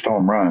his first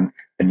home run,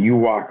 and you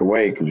walk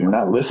away because you're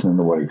not listening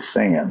to what he's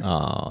saying.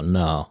 Oh,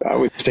 no. I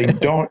would say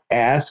don't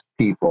ask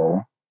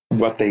people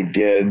what they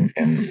did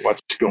and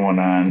what's going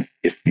on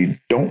if you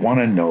don't want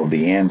to know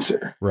the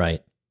answer.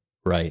 Right.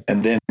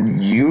 And then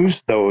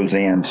use those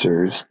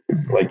answers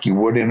like you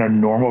would in a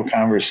normal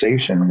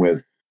conversation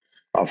with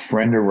a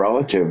friend or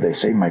relative. They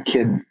say, "My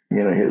kid,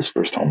 his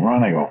first home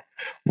run." I go,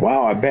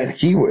 "Wow, I bet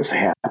he was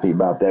happy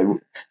about that."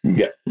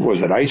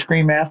 Was it ice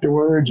cream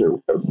afterwards? Or,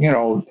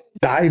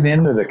 dive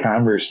into the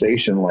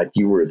conversation like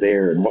you were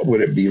there and what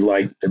would it be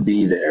like to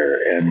be there?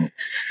 And,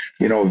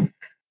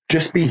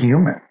 just be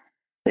human.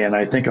 And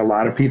I think a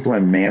lot of people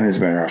in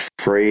management are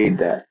afraid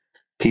that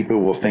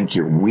people will think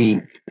you're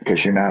weak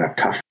because you're not a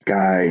tough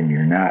guy and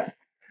you're not,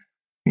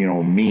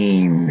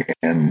 mean,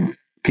 and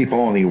people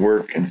only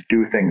work and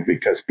do things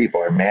because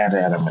people are mad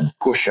at them and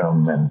push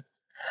them. And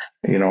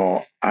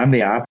I'm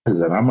the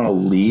opposite. I'm going to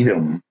lead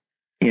them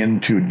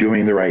into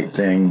doing the right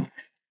thing.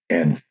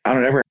 And I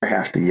don't ever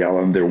have to yell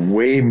them. They're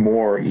way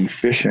more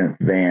efficient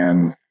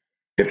than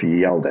if you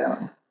yelled at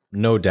them.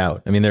 No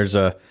doubt. I mean, there's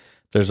a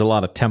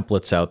lot of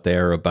templates out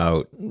there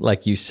about,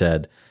 like you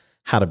said,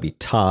 how to be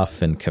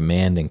tough and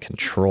command and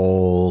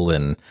control.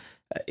 And,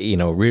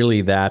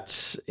 really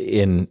that's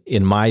in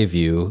my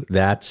view,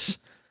 that's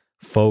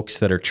folks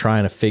that are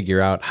trying to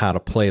figure out how to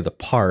play the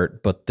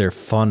part, but they're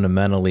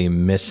fundamentally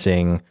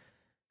missing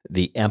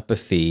the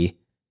empathy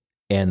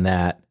and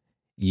that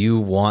you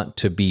want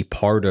to be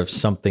part of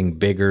something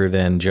bigger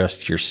than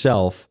just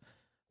yourself,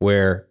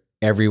 where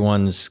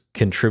everyone's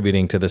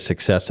contributing to the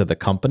success of the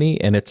company.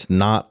 And it's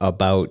not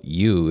about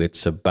you,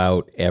 it's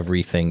about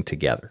everything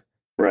together.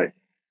 Right.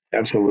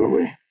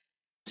 Absolutely.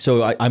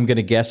 So I'm going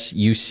to guess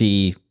you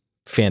see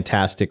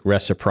fantastic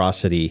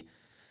reciprocity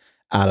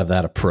out of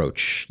that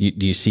approach.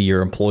 Do you see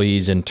your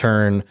employees in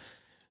turn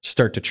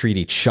start to treat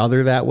each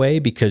other that way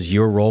because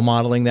you're role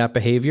modeling that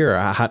behavior? Or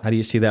how do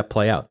you see that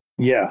play out?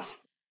 Yes.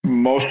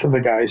 Most of the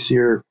guys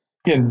here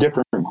in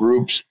different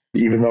groups,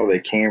 even though they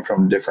came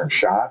from different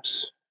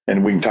shops,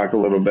 and we can talk a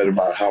little bit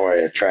about how I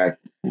attract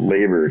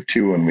labor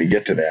too when we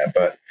get to that.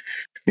 But,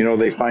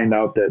 they find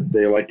out that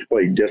they like to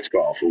play disc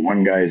golf.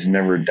 One guy's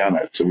never done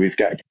it. So we've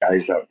got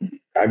guys that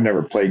I've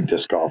never played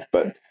disc golf,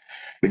 but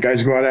the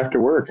guys go out after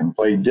work and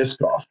play disc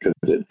golf because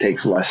it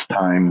takes less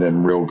time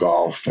than real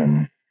golf.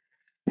 And,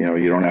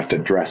 you don't have to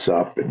dress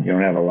up and you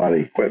don't have a lot of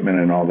equipment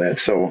and all that.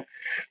 So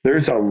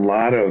there's a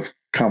lot of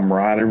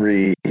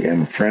camaraderie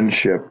and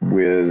friendship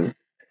with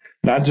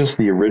not just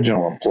the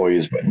original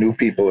employees, but new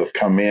people have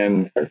come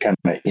in, are kind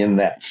of in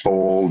that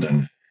fold.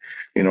 And,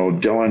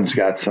 Dylan's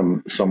got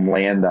some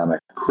land on a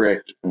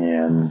creek.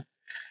 And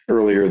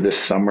earlier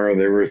this summer,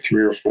 there were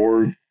 3 or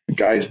 4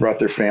 guys brought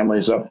their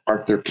families up,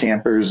 parked their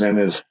campers in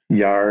his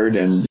yard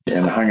and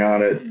hung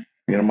out at,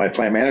 my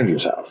plant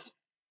manager's house,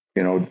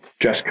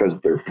 just because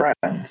they're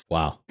friends.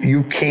 Wow.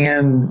 You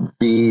can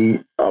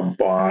be a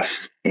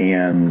boss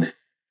and,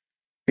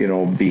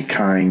 be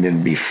kind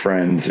and be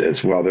friends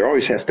as well. There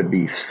always has to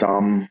be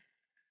some,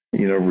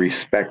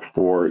 respect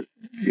for,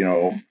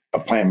 a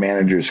plant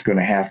manager is going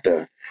to have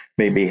to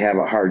maybe have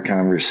a hard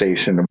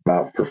conversation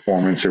about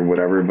performance or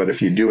whatever. But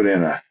if you do it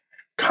in a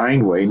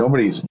kind way,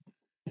 nobody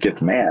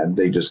gets mad.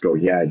 They just go,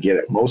 yeah, I get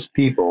it. Most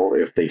people,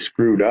 if they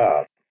screwed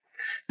up,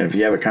 and if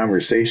you have a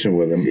conversation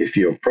with them, if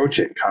you approach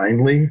it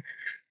kindly,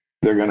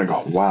 they're going to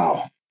go,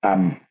 wow,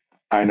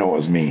 I know it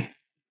was me.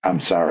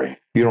 I'm sorry.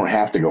 You don't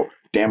have to go,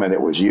 damn it,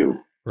 it was you.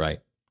 Right.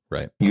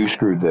 You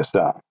screwed this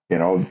up. They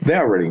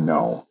already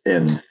know.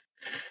 And,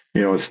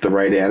 it's the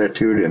right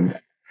attitude. And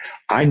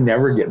I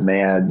never get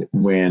mad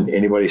when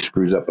anybody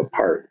screws up a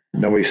part.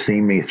 Nobody's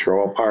seen me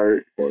throw a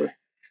part or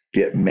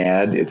get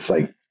mad. It's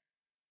like,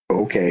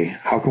 okay,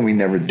 how can we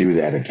never do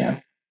that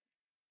again?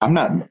 I'm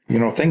not,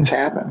 things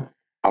happen.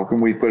 How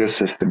can we put a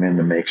system in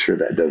to make sure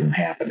that doesn't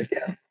happen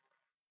again?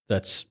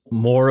 That's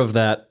more of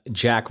that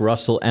Jack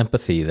Russell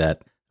empathy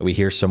that we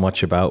hear so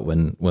much about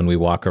when we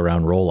walk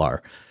around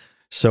Roll-R.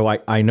 So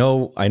I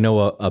know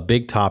a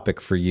big topic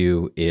for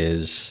you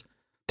is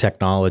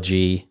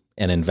technology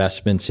and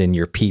investments in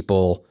your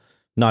people,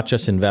 not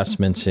just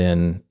investments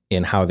in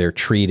how they're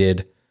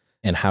treated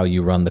and how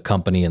you run the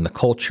company and the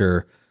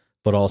culture,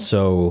 but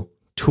also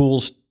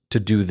tools to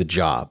do the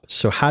job.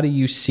 So how do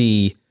you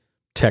see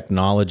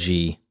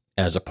technology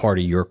as a part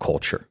of your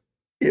culture?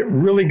 It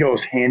really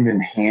goes hand in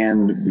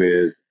hand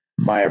with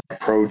my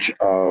approach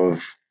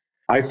of,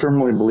 I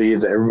firmly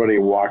believe that everybody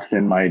who walks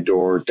in my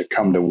door to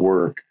come to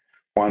work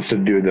wants to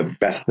do the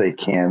best they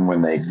can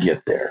when they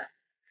get there.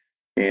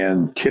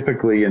 And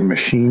typically in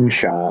machine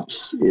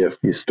shops, if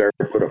you start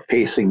to put a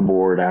pacing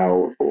board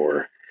out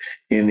or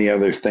any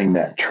other thing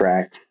that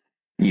tracks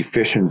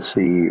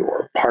efficiency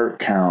or part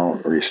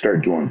count, or you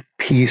start doing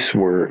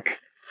piecework,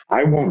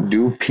 I won't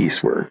do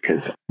piecework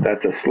because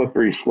that's a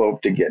slippery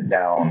slope to get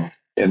down,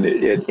 and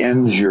it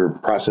ends your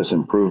process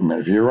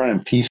improvement. If you're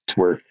running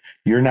piecework,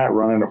 you're not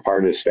running a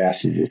part as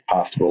fast as it's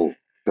possible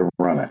to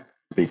run it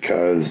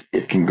because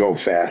it can go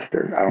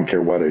faster. I don't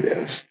care what it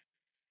is.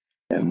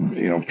 And,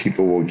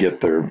 people will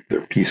get their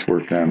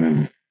piecework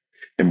done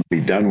and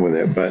be done with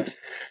it. But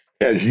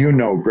as you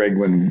know, Greg,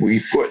 when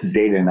we put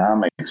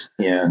datanomics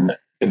in,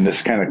 and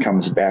this kind of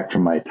comes back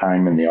from my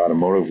time in the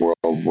automotive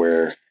world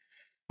where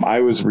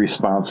I was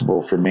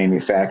responsible for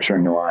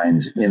manufacturing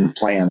lines in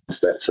plants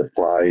that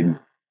supplied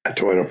a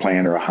Toyota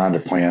plant or a Honda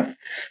plant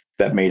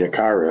that made a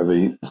car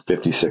every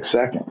 56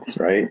 seconds,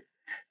 right?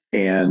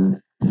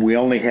 And we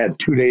only had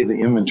 2 days of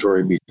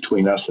inventory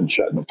between us and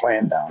shutting the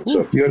plant down.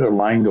 So if you had a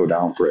line go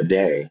down for a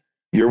day,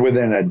 you're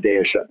within a day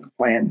of shutting the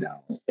plant down.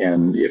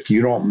 And if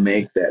you don't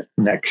make that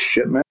next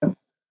shipment,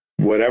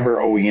 whatever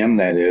OEM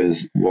that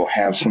is will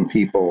have some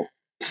people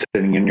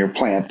sitting in your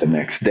plant the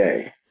next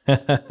day.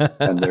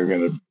 And they're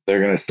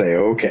gonna say,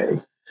 okay,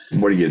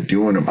 what are you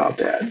doing about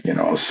that?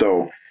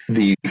 So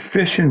the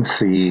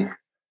efficiency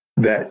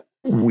that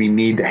we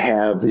need to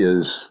have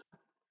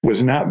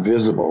was not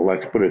visible.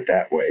 Let's put it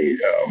that way.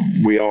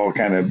 We all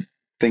kind of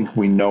think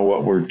we know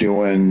what we're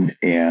doing,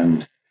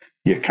 and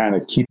you kind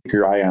of keep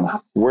your eye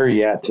on where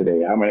you at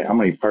today. How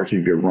many parts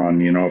have you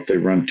run? If they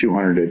run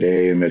 200 a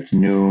day and it's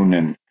noon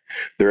and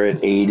they're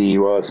at 80,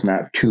 well, it's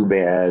not too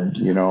bad,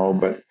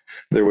 but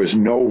there was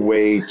no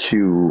way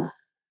to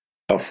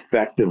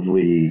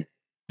effectively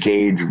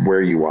gauge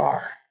where you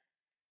are.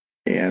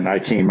 And I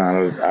came out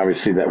of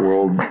obviously that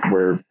world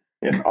where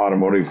in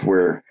automotive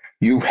where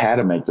you had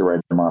to make the right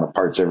amount of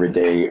parts every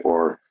day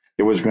or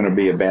it was going to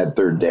be a bad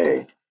third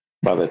day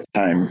by the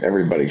time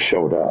everybody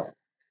showed up.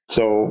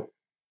 So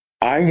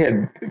I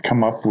had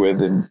come up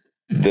with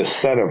this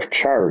set of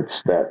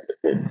charts that,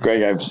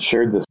 Greg, I've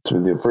shared this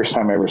with you. The first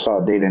time I ever saw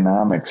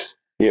Datanomics,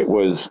 it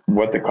was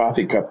what the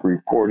coffee cup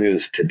report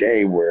is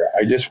today, where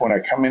I just, when I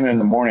come in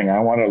the morning, I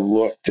want to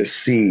look to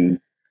see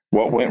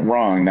what went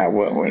wrong, not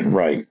what went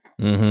right.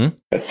 Mm-hmm.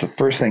 That's the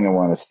first thing I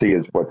want to see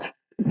is what's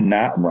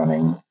not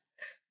running.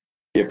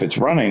 If it's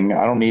running,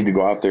 I don't need to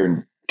go out there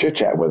and chit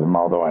chat with them,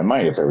 although I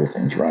might if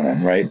everything's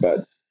running, right?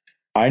 But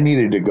I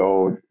needed to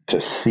go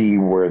to see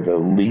where the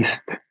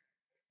least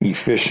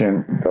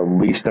efficient, the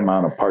least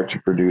amount of parts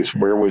you produce,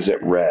 where was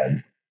it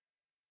red?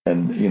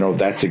 And,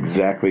 that's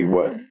exactly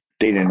what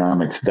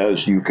Datanomics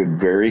does. You could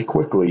very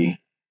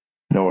quickly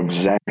know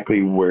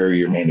exactly where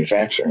your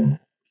manufacturing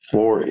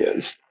floor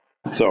is.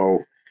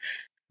 So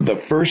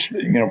the first,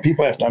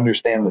 people have to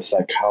understand the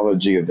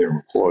psychology of their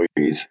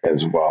employees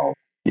as well.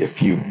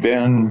 If you've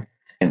been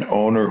an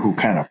owner who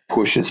kind of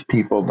pushes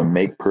people to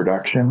make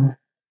production,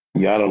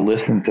 you got to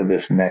listen to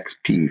this next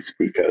piece,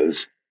 because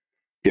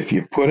if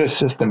you put a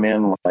system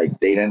in like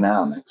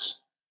Datanomics,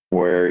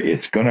 where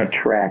it's going to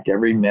track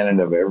every minute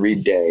of every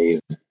day,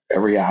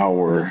 every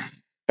hour,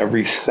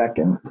 every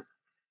second,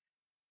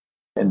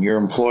 and your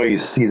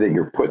employees see that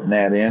you're putting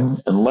that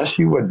in, unless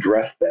you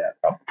address that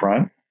up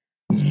front,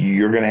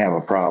 you're going to have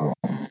a problem.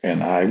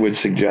 And I would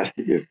suggest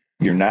if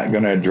you're not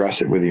going to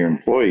address it with your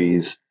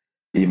employees,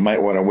 you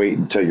might want to wait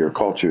until your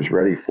culture is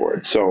ready for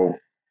it. So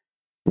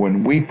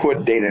when we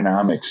put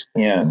Datanomics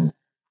in,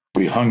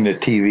 we hung the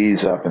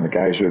TVs up and the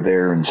guys were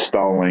there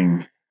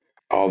installing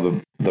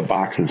all the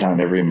boxes on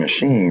every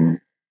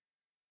machine.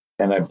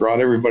 And I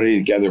brought everybody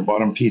together, bought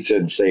them pizza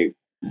and say,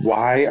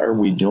 why are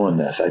we doing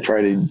this? I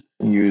try to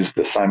use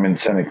the Simon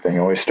Sinek thing. I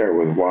always start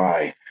with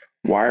why.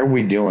 Why are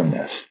we doing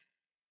this?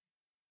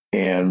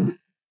 And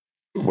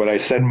what I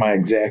said, my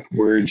exact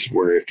words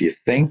were, if you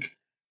think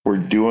we're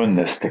doing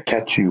this to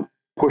catch you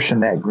pushing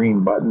that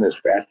green button as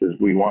fast as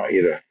we want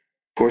you to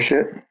push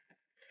it,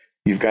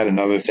 you've got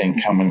another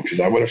thing coming, because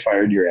I would have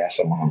fired your ass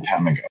a long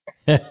time ago.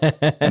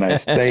 And I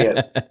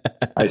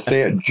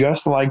say it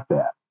just like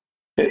that.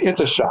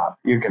 It's a shop.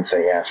 You can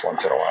say ass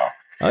once in a while.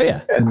 Oh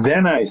yeah. And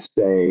then I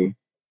say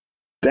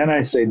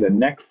the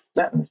next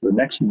sentence, the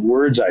next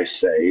words I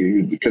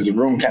say, because the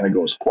room kind of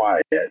goes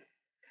quiet.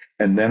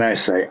 And then I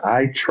say,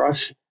 I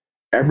trust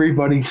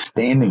everybody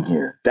standing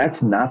here.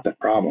 That's not the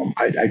problem.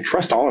 I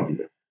trust all of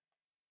you.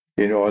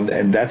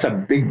 And that's a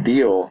big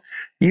deal.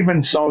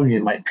 Even some of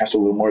you might trust a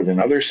little more than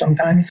others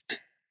sometimes,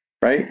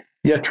 right?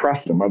 You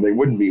trust them or they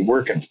wouldn't be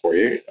working for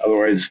you.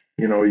 Otherwise,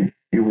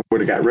 you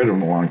would have got rid of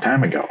them a long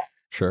time ago.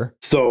 Sure.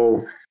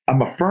 So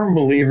I'm a firm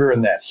believer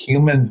in that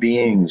human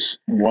beings,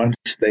 once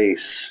they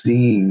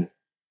see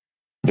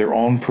their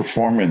own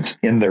performance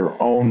in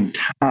their own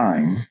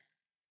time,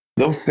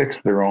 they'll fix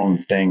their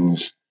own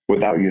things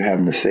without you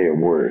having to say a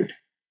word.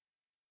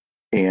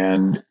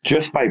 And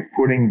just by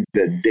putting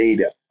the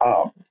data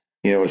up,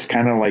 it's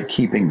kind of like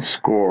keeping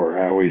score.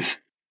 I always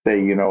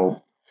say,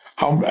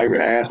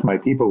 I ask my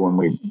people when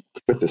we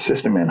put the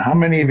system in, how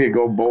many of you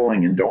go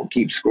bowling and don't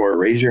keep score?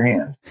 Raise your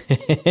hand.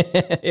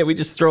 Yeah, we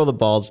just throw the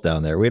balls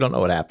down there. We don't know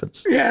what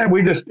happens. Yeah,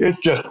 it's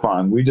just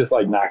fun. We just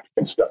like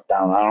knocking stuff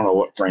down. I don't know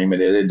what frame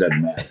it is. It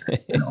doesn't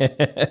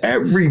matter.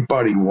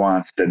 Everybody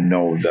wants to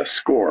know the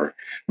score.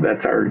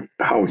 That's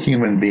how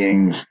human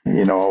beings,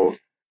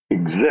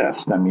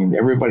 exist. I mean,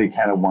 everybody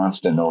kind of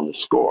wants to know the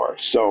score.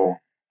 So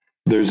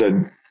there's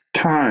a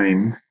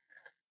time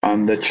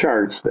on the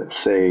charts that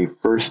say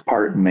first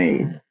part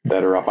made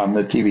that are up on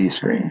the TV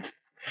screens.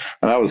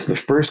 And that was the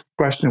first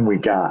question we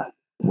got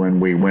when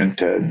we went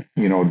to,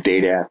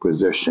 data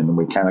acquisition.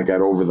 We kind of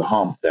got over the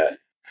hump that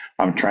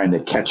I'm trying to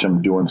catch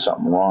them doing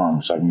something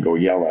wrong so I can go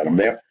yell at them.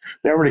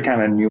 They already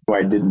kind of knew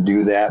I didn't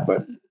do that,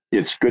 but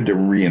it's good to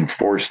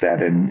reinforce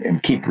that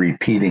and keep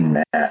repeating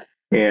that.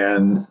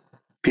 And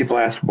people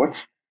ask,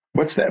 what's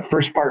that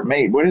first part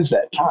made? What is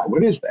that time?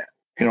 What is that?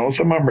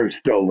 Some of them are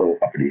still a little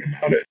uppity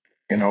about it.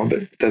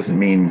 That doesn't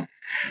mean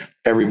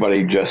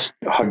everybody just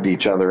hugged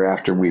each other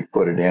after we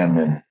put it in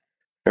and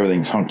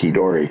everything's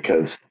hunky-dory,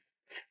 because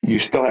you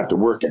still have to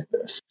work at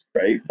this,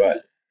 right?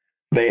 But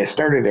they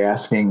started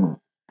asking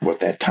what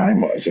that time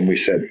was. And we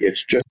said,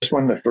 it's just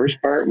when the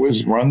first part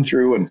was run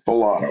through in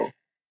full auto.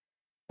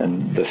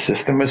 And the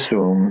system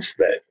assumes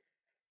that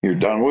you're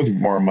done with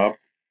warm-up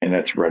and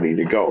it's ready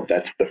to go.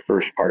 That's the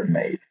first part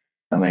made.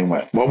 And they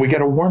went, well, we got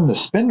to warm the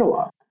spindle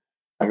up.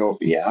 I go,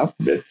 yeah,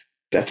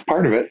 that's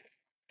part of it.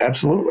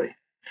 Absolutely.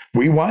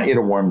 We want you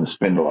to warm the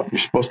spindle up.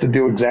 You're supposed to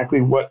do exactly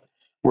what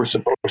we're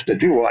supposed to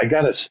do. Well, I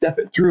got to step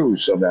it through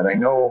so that I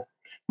know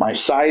my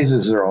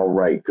sizes are all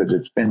right because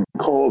it's been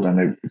cold.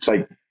 And it's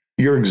like,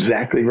 you're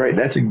exactly right.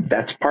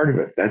 That's part of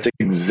it. That's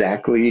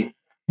exactly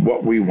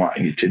what we want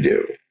you to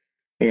do.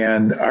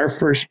 And our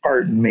first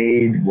part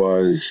made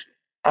was,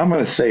 I'm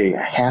going to say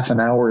half an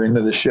hour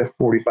into the shift,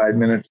 45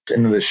 minutes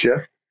into the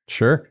shift.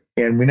 Sure.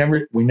 And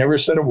we never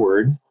said a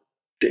word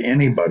to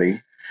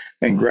anybody.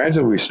 And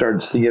gradually we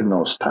started seeing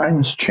those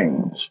times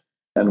change.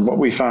 And what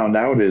we found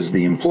out is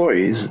the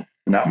employees,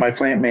 not my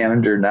plant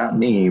manager, not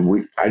me,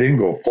 I didn't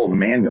go pull the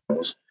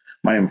manuals.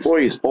 My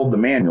employees pulled the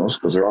manuals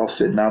because they're all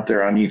sitting out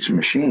there on each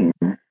machine.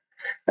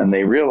 And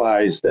they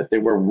realized that they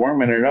were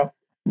warming it up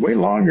way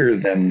longer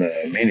than the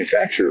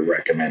manufacturer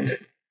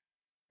recommended.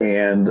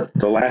 And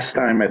the last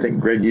time, I think,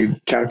 Greg, you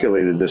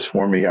calculated this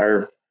for me,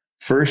 our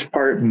first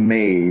part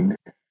made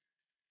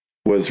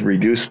was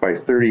reduced by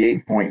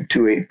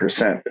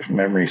 38.28%, if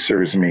memory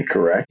serves me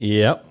correct.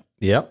 Yep.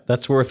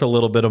 That's worth a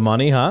little bit of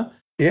money, huh?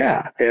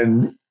 Yeah.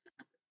 And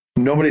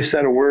nobody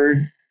said a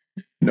word.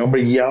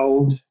 Nobody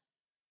yelled.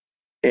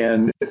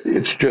 And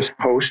it's just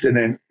posted,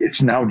 and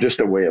it's now just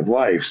a way of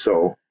life.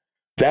 So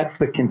that's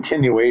the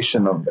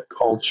continuation of the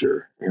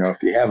culture.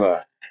 If you have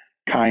a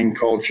kind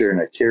culture and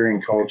a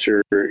caring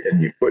culture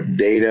and you put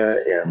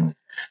data and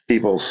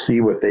people see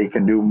what they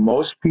can do,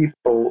 most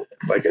people,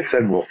 like I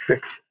said, will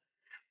fix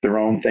their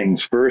own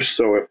things first.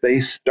 So if they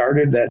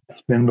started that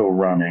spindle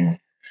running,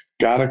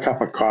 got a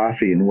cup of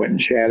coffee and went and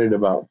chatted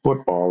about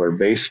football or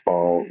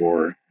baseball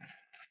or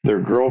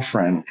their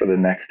girlfriend for the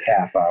next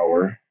half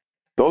hour,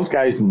 those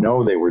guys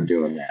know they were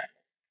doing that.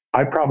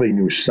 I probably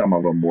knew some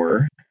of them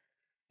were,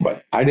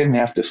 but I didn't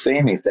have to say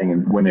anything.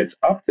 And when it's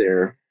up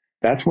there,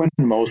 that's when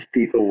most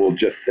people will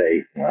just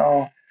say,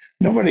 well,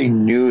 nobody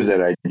knew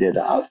that I did.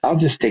 I'll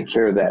just take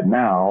care of that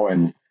now.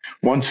 And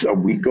once a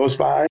week goes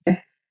by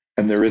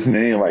and there isn't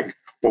any like,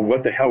 well,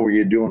 what the hell were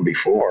you doing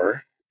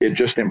before? It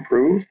just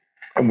improved.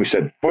 And we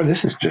said, boy,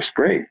 this is just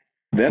great.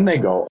 Then they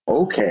go,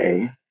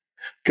 okay,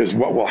 because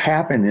what will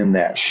happen in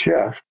that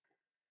shift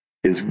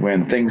is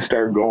when things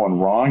start going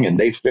wrong and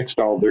they fixed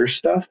all their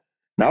stuff,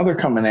 now they're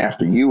coming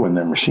after you when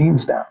their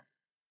machine's down.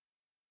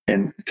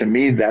 And to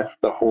me, that's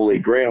the holy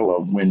grail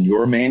of when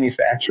your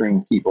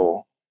manufacturing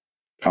people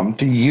come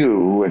to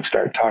you and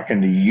start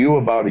talking to you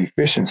about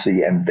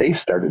efficiency, and they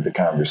started the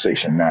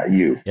conversation, not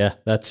you. Yeah,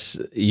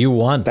 you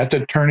won. That's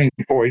a turning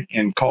point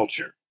in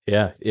culture.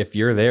 Yeah, if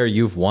you're there,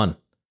 you've won.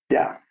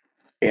 Yeah.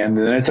 And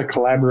then it's a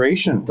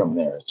collaboration from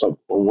there. It's like,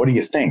 well, what do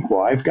you think?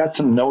 Well, I've got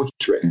some notes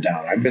written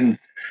down. I've been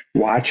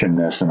watching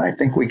this, and I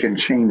think we can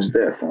change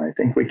this, and I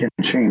think we can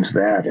change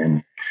that.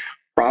 And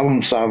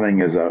problem solving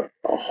is a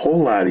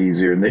whole lot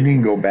easier. And then you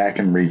can go back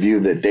and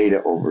review the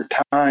data over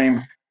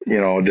time.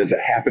 Does it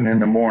happen in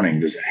the morning?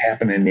 Does it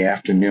happen in the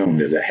afternoon?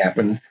 Does it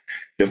happen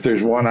if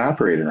there's one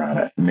operator on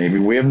it? Maybe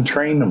we haven't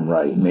trained them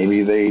right.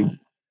 Maybe they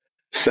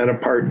set a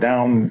part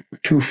down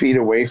 2 feet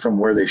away from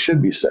where they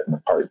should be setting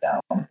the part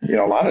down.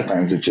 A lot of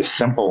times it's just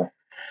simple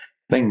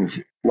things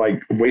like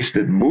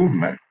wasted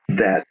movement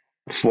that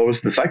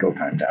slows the cycle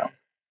time down.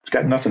 It's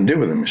got nothing to do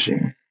with the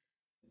machine.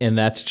 And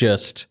that's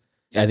just,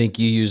 I think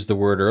you used the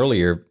word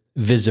earlier,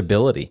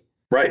 visibility.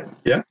 Right.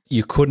 Yeah.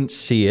 You couldn't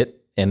see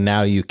it, and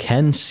now you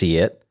can see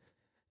it.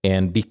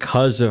 And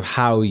because of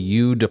how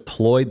you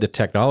deployed the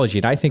technology,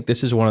 and I think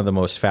this is one of the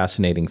most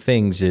fascinating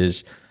things,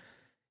 is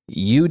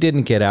you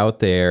didn't get out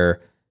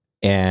there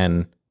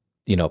and,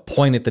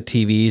 point at the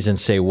TVs and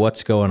say,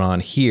 what's going on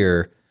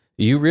here?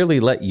 You really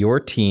let your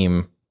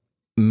team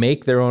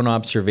make their own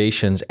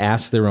observations,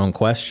 ask their own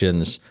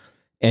questions,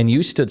 and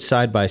you stood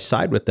side by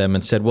side with them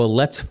and said, well,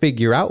 let's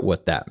figure out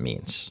what that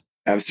means.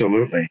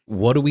 Absolutely.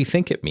 What do we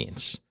think it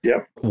means?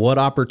 Yep. What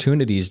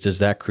opportunities does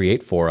that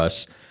create for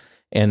us?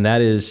 And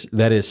that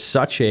is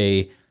such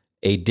a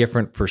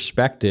different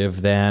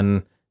perspective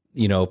than,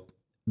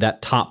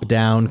 that top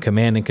down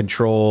command and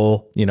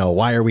control,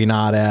 why are we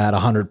not at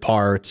 100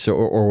 parts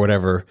or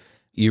whatever.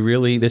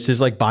 This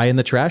is like buying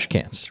the trash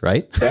cans,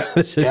 right? Yeah,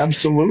 This is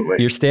absolutely.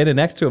 You're standing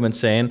next to them and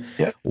saying,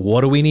 yep.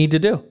 What do we need to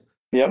do?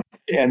 Yep.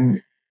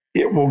 And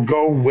it will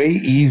go way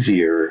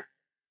easier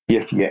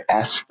if you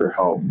ask for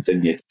help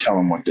than you tell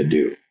them what to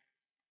do.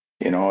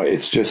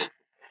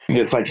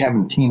 It's like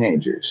having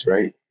teenagers,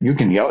 right? You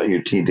can yell at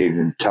your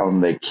teenager and tell them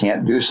they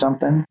can't do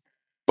something.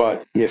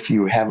 But if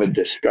you have a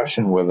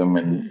discussion with them,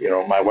 and,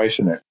 my wife's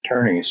an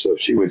attorney, so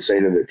she would say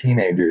to the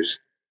teenagers,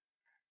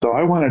 so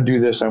I want to do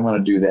this, I want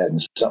to do that,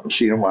 and something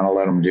she didn't want to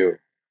let them do.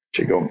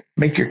 She'd go,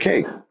 make your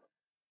cake.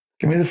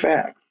 Give me the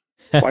facts.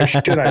 Why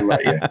should I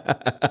let you?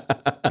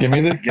 Give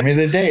me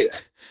the data.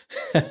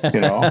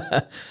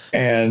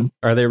 And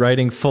are they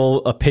writing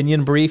full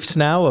opinion briefs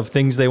now of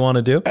things they want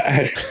to do?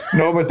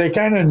 No, but they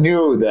kind of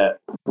knew that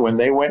when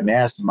they went and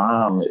asked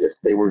mom if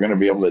they were going to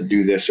be able to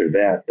do this or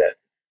that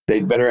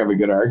they'd better have a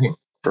good argument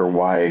for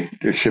why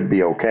it should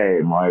be okay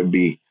and why it'd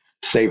be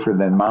safer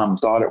than mom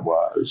thought it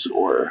was,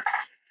 or,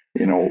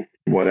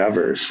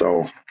 whatever.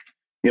 So,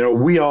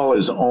 we all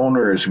as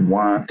owners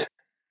want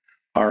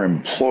our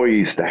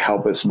employees to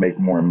help us make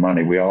more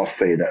money. We all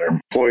say that our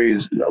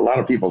employees, a lot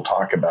of people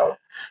talk about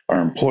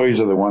our employees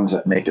are the ones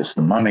that make us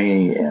the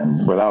money,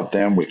 and without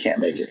them, we can't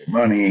make any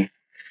money.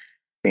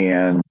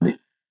 And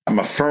I'm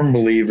a firm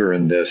believer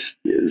in this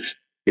is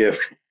if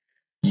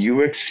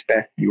you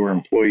expect your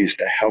employees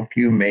to help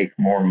you make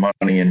more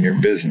money in your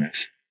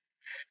business,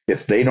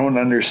 if they don't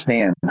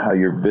understand how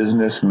your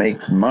business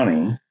makes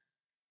money,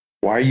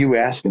 why are you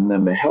asking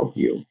them to help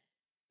you?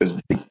 Because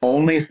the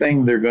only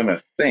thing they're going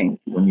to think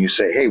when you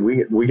say, hey,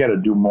 we got to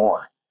do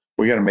more,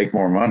 we got to make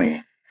more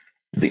money,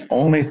 the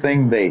only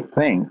thing they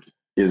think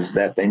is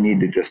that they need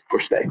to just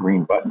push that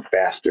green button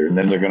faster. And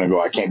then they're going to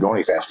go, I can't go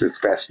any faster. It's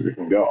faster as it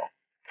can go.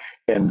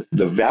 And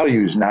the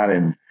value is not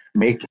in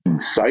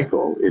making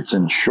cycle, it's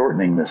in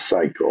shortening the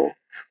cycle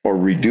or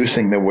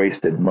reducing the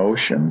wasted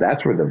motion.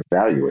 That's where the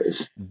value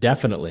is.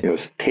 Definitely. It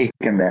was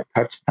taking that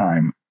touch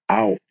time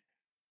out.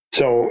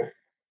 So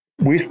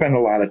we spend a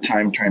lot of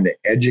time trying to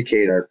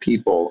educate our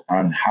people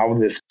on how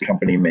this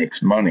company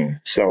makes money.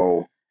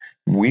 So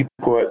we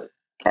put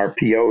our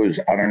POs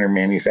out on our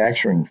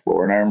manufacturing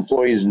floor, and our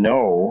employees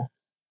know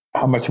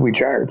how much we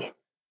charge.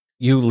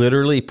 You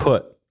literally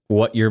put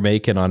what you're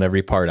making on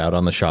every part out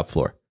on the shop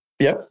floor.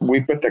 Yep,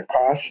 we put the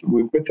cost,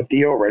 we put the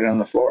PO right on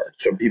the floor,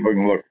 so people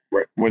can look,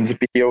 when's the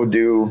PO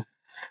due,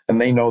 and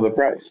they know the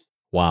price.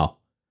 Wow.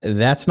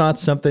 That's not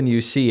something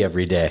you see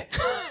every day.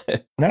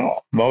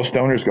 No, most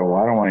owners go,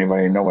 well, I don't want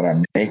anybody to know what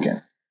I'm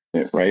making,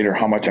 right? Or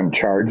how much I'm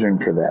charging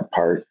for that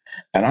part.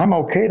 And I'm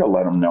okay to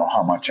let them know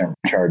how much I'm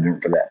charging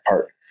for that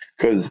part,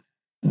 because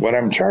what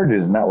I'm charging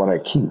is not what I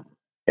keep.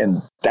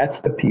 And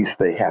that's the piece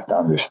they have to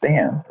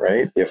understand,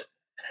 right? If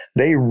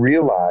they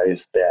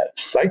realize that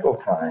cycle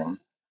time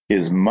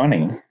is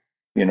money,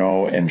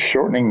 and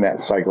shortening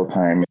that cycle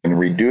time and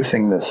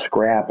reducing the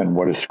scrap, and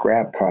what does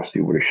scrap cost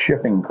you? What does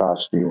shipping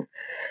cost you?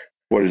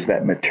 What is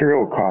that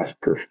material cost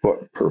per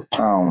foot, per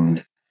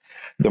pound?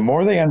 The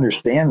more they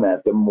understand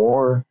that, the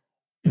more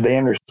they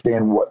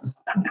understand what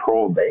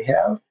control they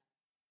have.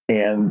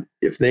 And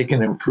if they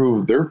can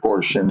improve their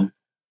portion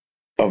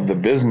of the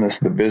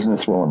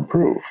business will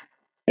improve.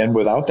 And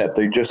without that,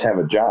 they just have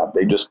a job.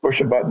 They just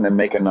push a button and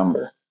make a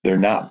number. They're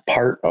not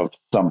part of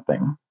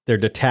something. They're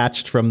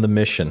detached from the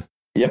mission.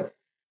 Yep.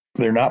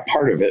 They're not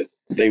part of it.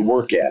 They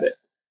work at it.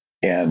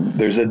 And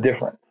there's a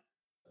difference.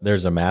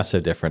 There's a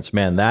massive difference,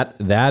 man.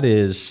 That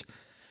is,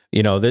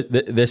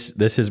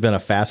 this has been a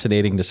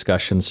fascinating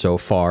discussion so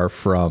far.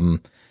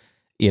 From,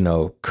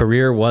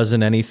 career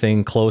wasn't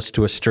anything close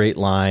to a straight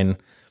line,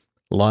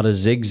 a lot of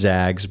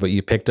zigzags, but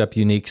you picked up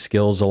unique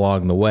skills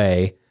along the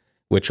way,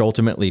 which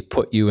ultimately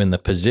put you in the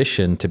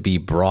position to be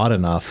broad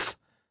enough,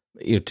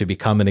 to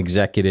become an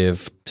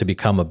executive, to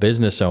become a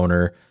business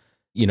owner.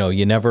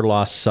 You never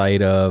lost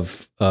sight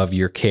of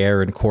your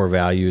care and core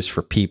values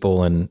for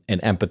people and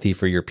empathy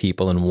for your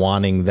people and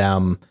wanting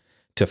them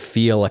to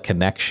feel a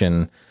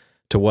connection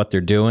to what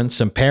they're doing.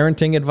 Some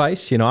parenting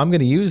advice, I'm going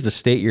to use the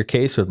state your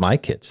case with my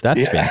kids.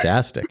 That's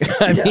fantastic.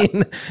 I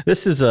mean,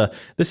 this is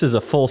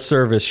a full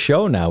service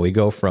show now. We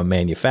go from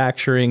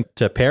manufacturing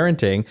to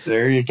parenting.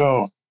 There you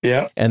go.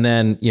 Yeah. And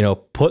then,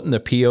 putting the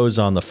POs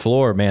on the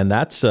floor, man,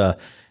 that's an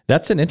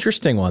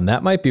interesting one.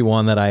 That might be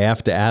one that I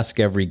have to ask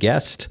every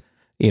guest,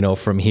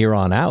 from here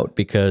on out,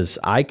 because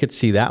I could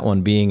see that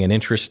one being an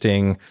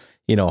interesting,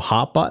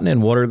 hot button.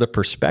 And what are the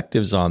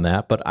perspectives on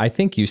that? But I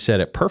think you said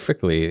it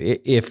perfectly.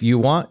 If you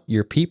want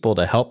your people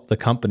to help the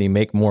company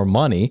make more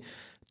money,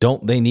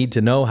 don't they need to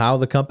know how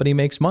the company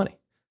makes money?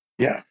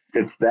 Yeah,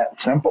 it's that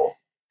simple.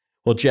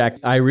 Well, Jack,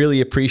 I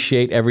really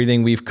appreciate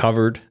everything we've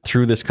covered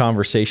through this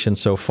conversation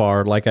so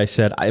far. Like I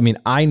said,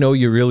 I know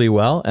you really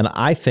well, and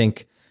I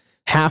think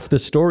half the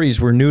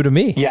stories were new to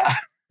me. Yeah.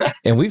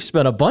 And we've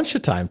spent a bunch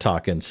of time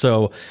talking.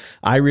 So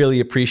I really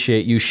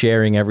appreciate you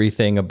sharing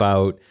everything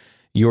about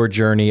your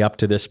journey up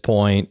to this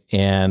point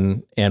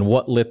and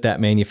what lit that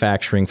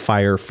manufacturing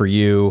fire for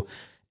you,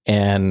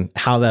 and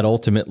how that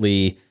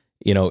ultimately,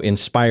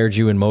 inspired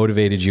you and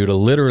motivated you to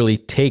literally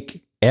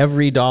take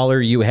every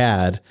dollar you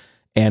had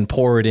and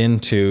pour it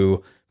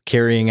into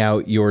carrying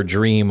out your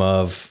dream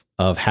of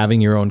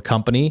having your own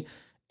company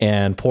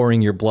and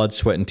pouring your blood,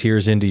 sweat, and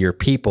tears into your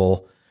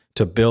people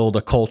to build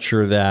a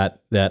culture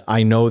that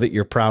I know that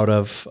you're proud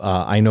of.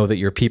 I know that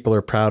your people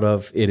are proud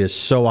of. It is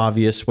so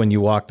obvious when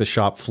you walk the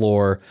shop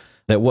floor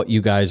that what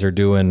you guys are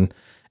doing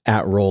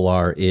at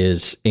Rolar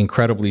is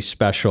incredibly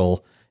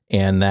special,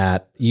 and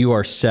that you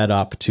are set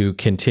up to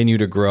continue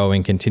to grow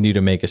and continue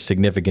to make a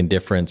significant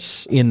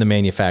difference in the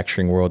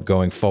manufacturing world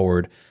going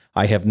forward.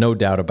 I have no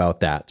doubt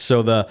about that.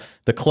 So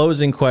the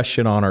closing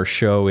question on our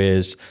show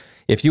is,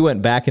 if you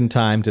went back in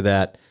time to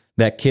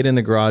that kid in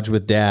the garage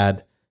with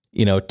dad,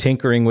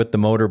 tinkering with the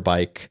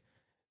motorbike,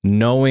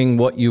 knowing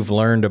what you've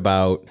learned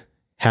about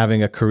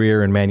having a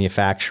career in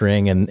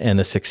manufacturing and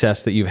the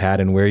success that you've had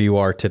and where you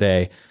are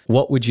today,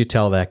 what would you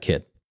tell that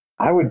kid?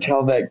 I would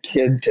tell that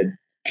kid to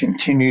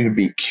continue to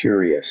be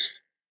curious.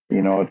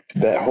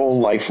 That whole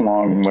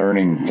lifelong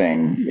learning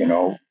thing,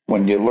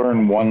 when you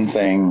learn one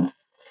thing,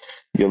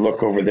 you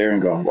look over there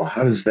and go, well,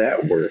 how does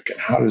that work? And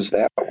how does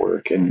that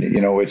work? And,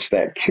 it's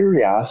that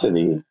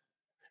curiosity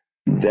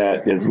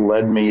that has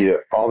led me to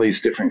all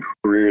these different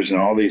careers and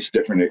all these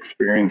different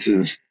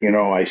experiences.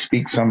 I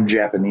speak some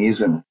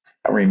Japanese, and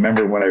I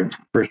remember when I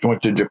first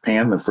went to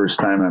Japan the first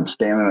time, I'm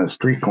standing on a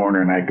street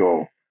corner and I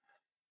go,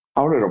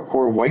 how did a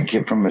poor white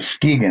kid from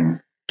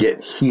Muskegon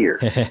get here?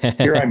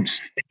 Here I'm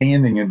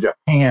standing in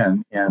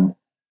Japan, and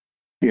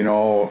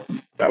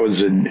I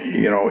was an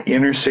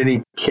inner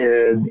city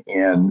kid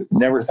and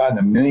never thought in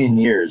a million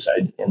years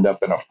I'd end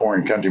up in a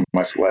foreign country,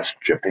 much less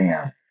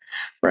Japan.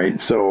 Right.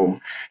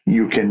 So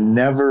you can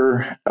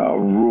never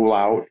rule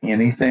out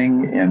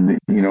anything, and,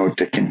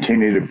 to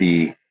continue to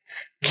be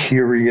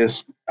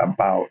curious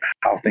about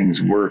how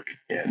things work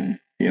and,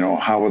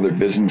 how other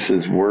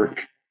businesses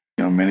work.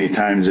 Many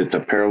times it's a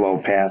parallel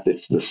path.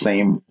 It's the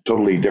same,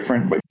 totally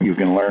different, but you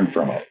can learn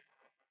from it.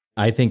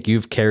 I think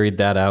you've carried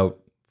that out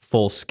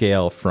full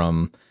scale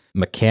from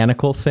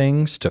mechanical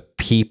things to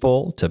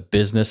people to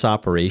business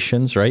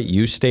operations, right?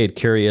 You stayed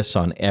curious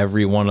on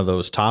every one of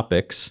those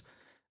topics,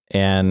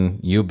 and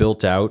you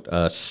built out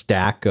a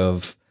stack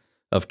of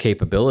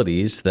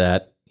capabilities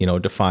that,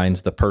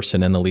 defines the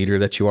person and the leader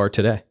that you are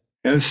today.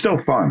 And it's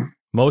still fun.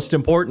 Most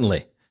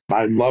importantly,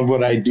 I love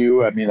what I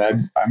do. I mean,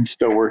 I'm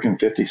still working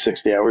 50,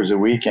 60 hours a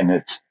week, and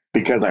it's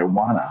because I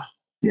wanna,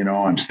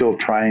 I'm still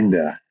trying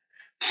to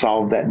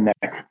solve that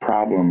next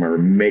problem or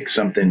make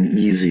something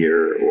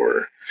easier,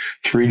 or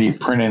 3D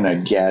printing a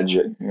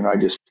gadget. I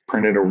just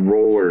printed a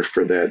roller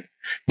for that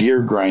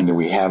gear grinder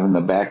we have in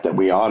the back that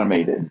we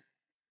automated.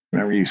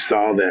 Remember you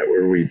saw that,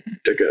 where we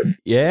took a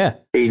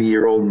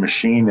 80-year-old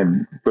machine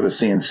and put a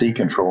CNC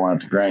control on it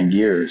to grind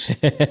gears.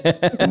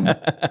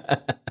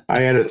 I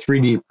had to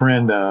 3D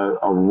print a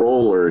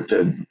roller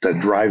to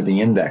drive the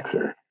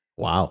indexer.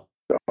 Wow.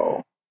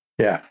 So,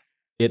 yeah.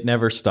 It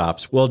never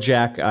stops. Well,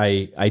 Jack,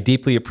 I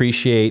deeply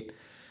appreciate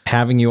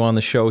having you on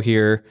the show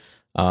here.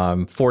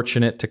 I'm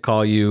fortunate to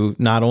call you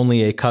not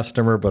only a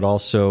customer, but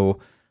also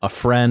a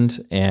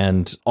friend,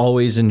 and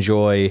always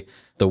enjoy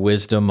the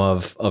wisdom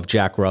of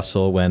Jack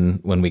Russell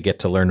when we get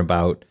to learn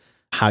about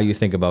how you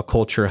think about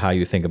culture, how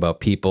you think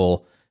about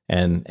people,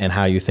 and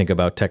how you think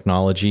about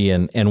technology,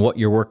 and what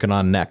you're working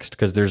on next.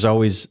 Because there's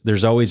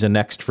always a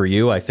next for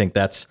you. I think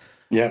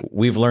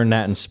we've learned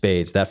that in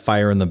spades. That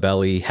fire in the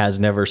belly has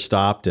never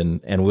stopped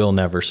and will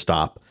never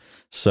stop.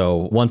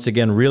 So once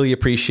again, really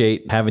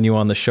appreciate having you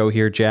on the show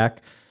here,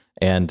 Jack,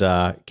 and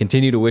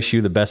continue to wish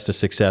you the best of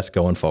success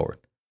going forward.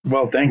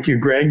 Well, thank you,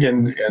 Greg,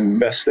 and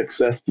best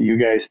success to you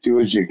guys too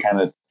as you kind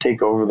of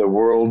take over the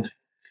world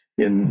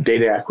in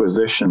data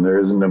acquisition. There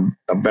isn't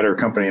a better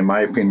company, in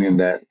my opinion,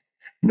 that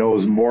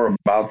knows more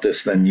about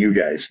this than you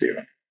guys do.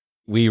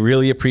 We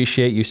really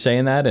appreciate you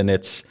saying that, and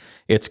it's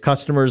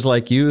customers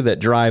like you that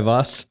drive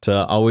us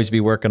to always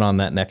be working on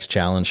that next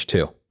challenge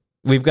too.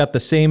 We've got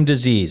the same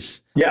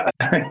disease. Yeah,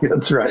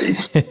 that's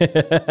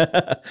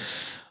right.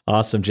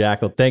 Awesome,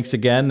 Jack. Well, thanks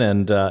again,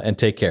 and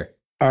take care.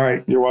 All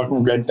right. You're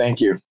welcome, Greg.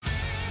 Thank you.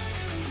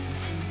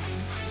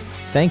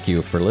 Thank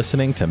you for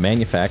listening to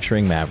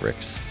Manufacturing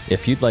Mavericks.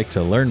 If you'd like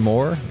to learn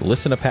more,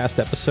 listen to past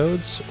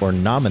episodes, or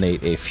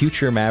nominate a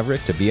future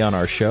Maverick to be on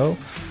our show,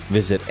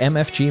 visit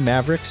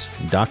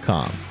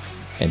mfgmavericks.com.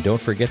 And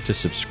don't forget to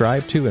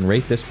subscribe to and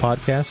rate this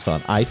podcast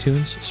on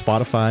iTunes,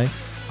 Spotify,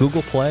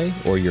 Google Play,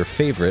 or your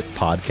favorite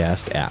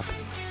podcast app.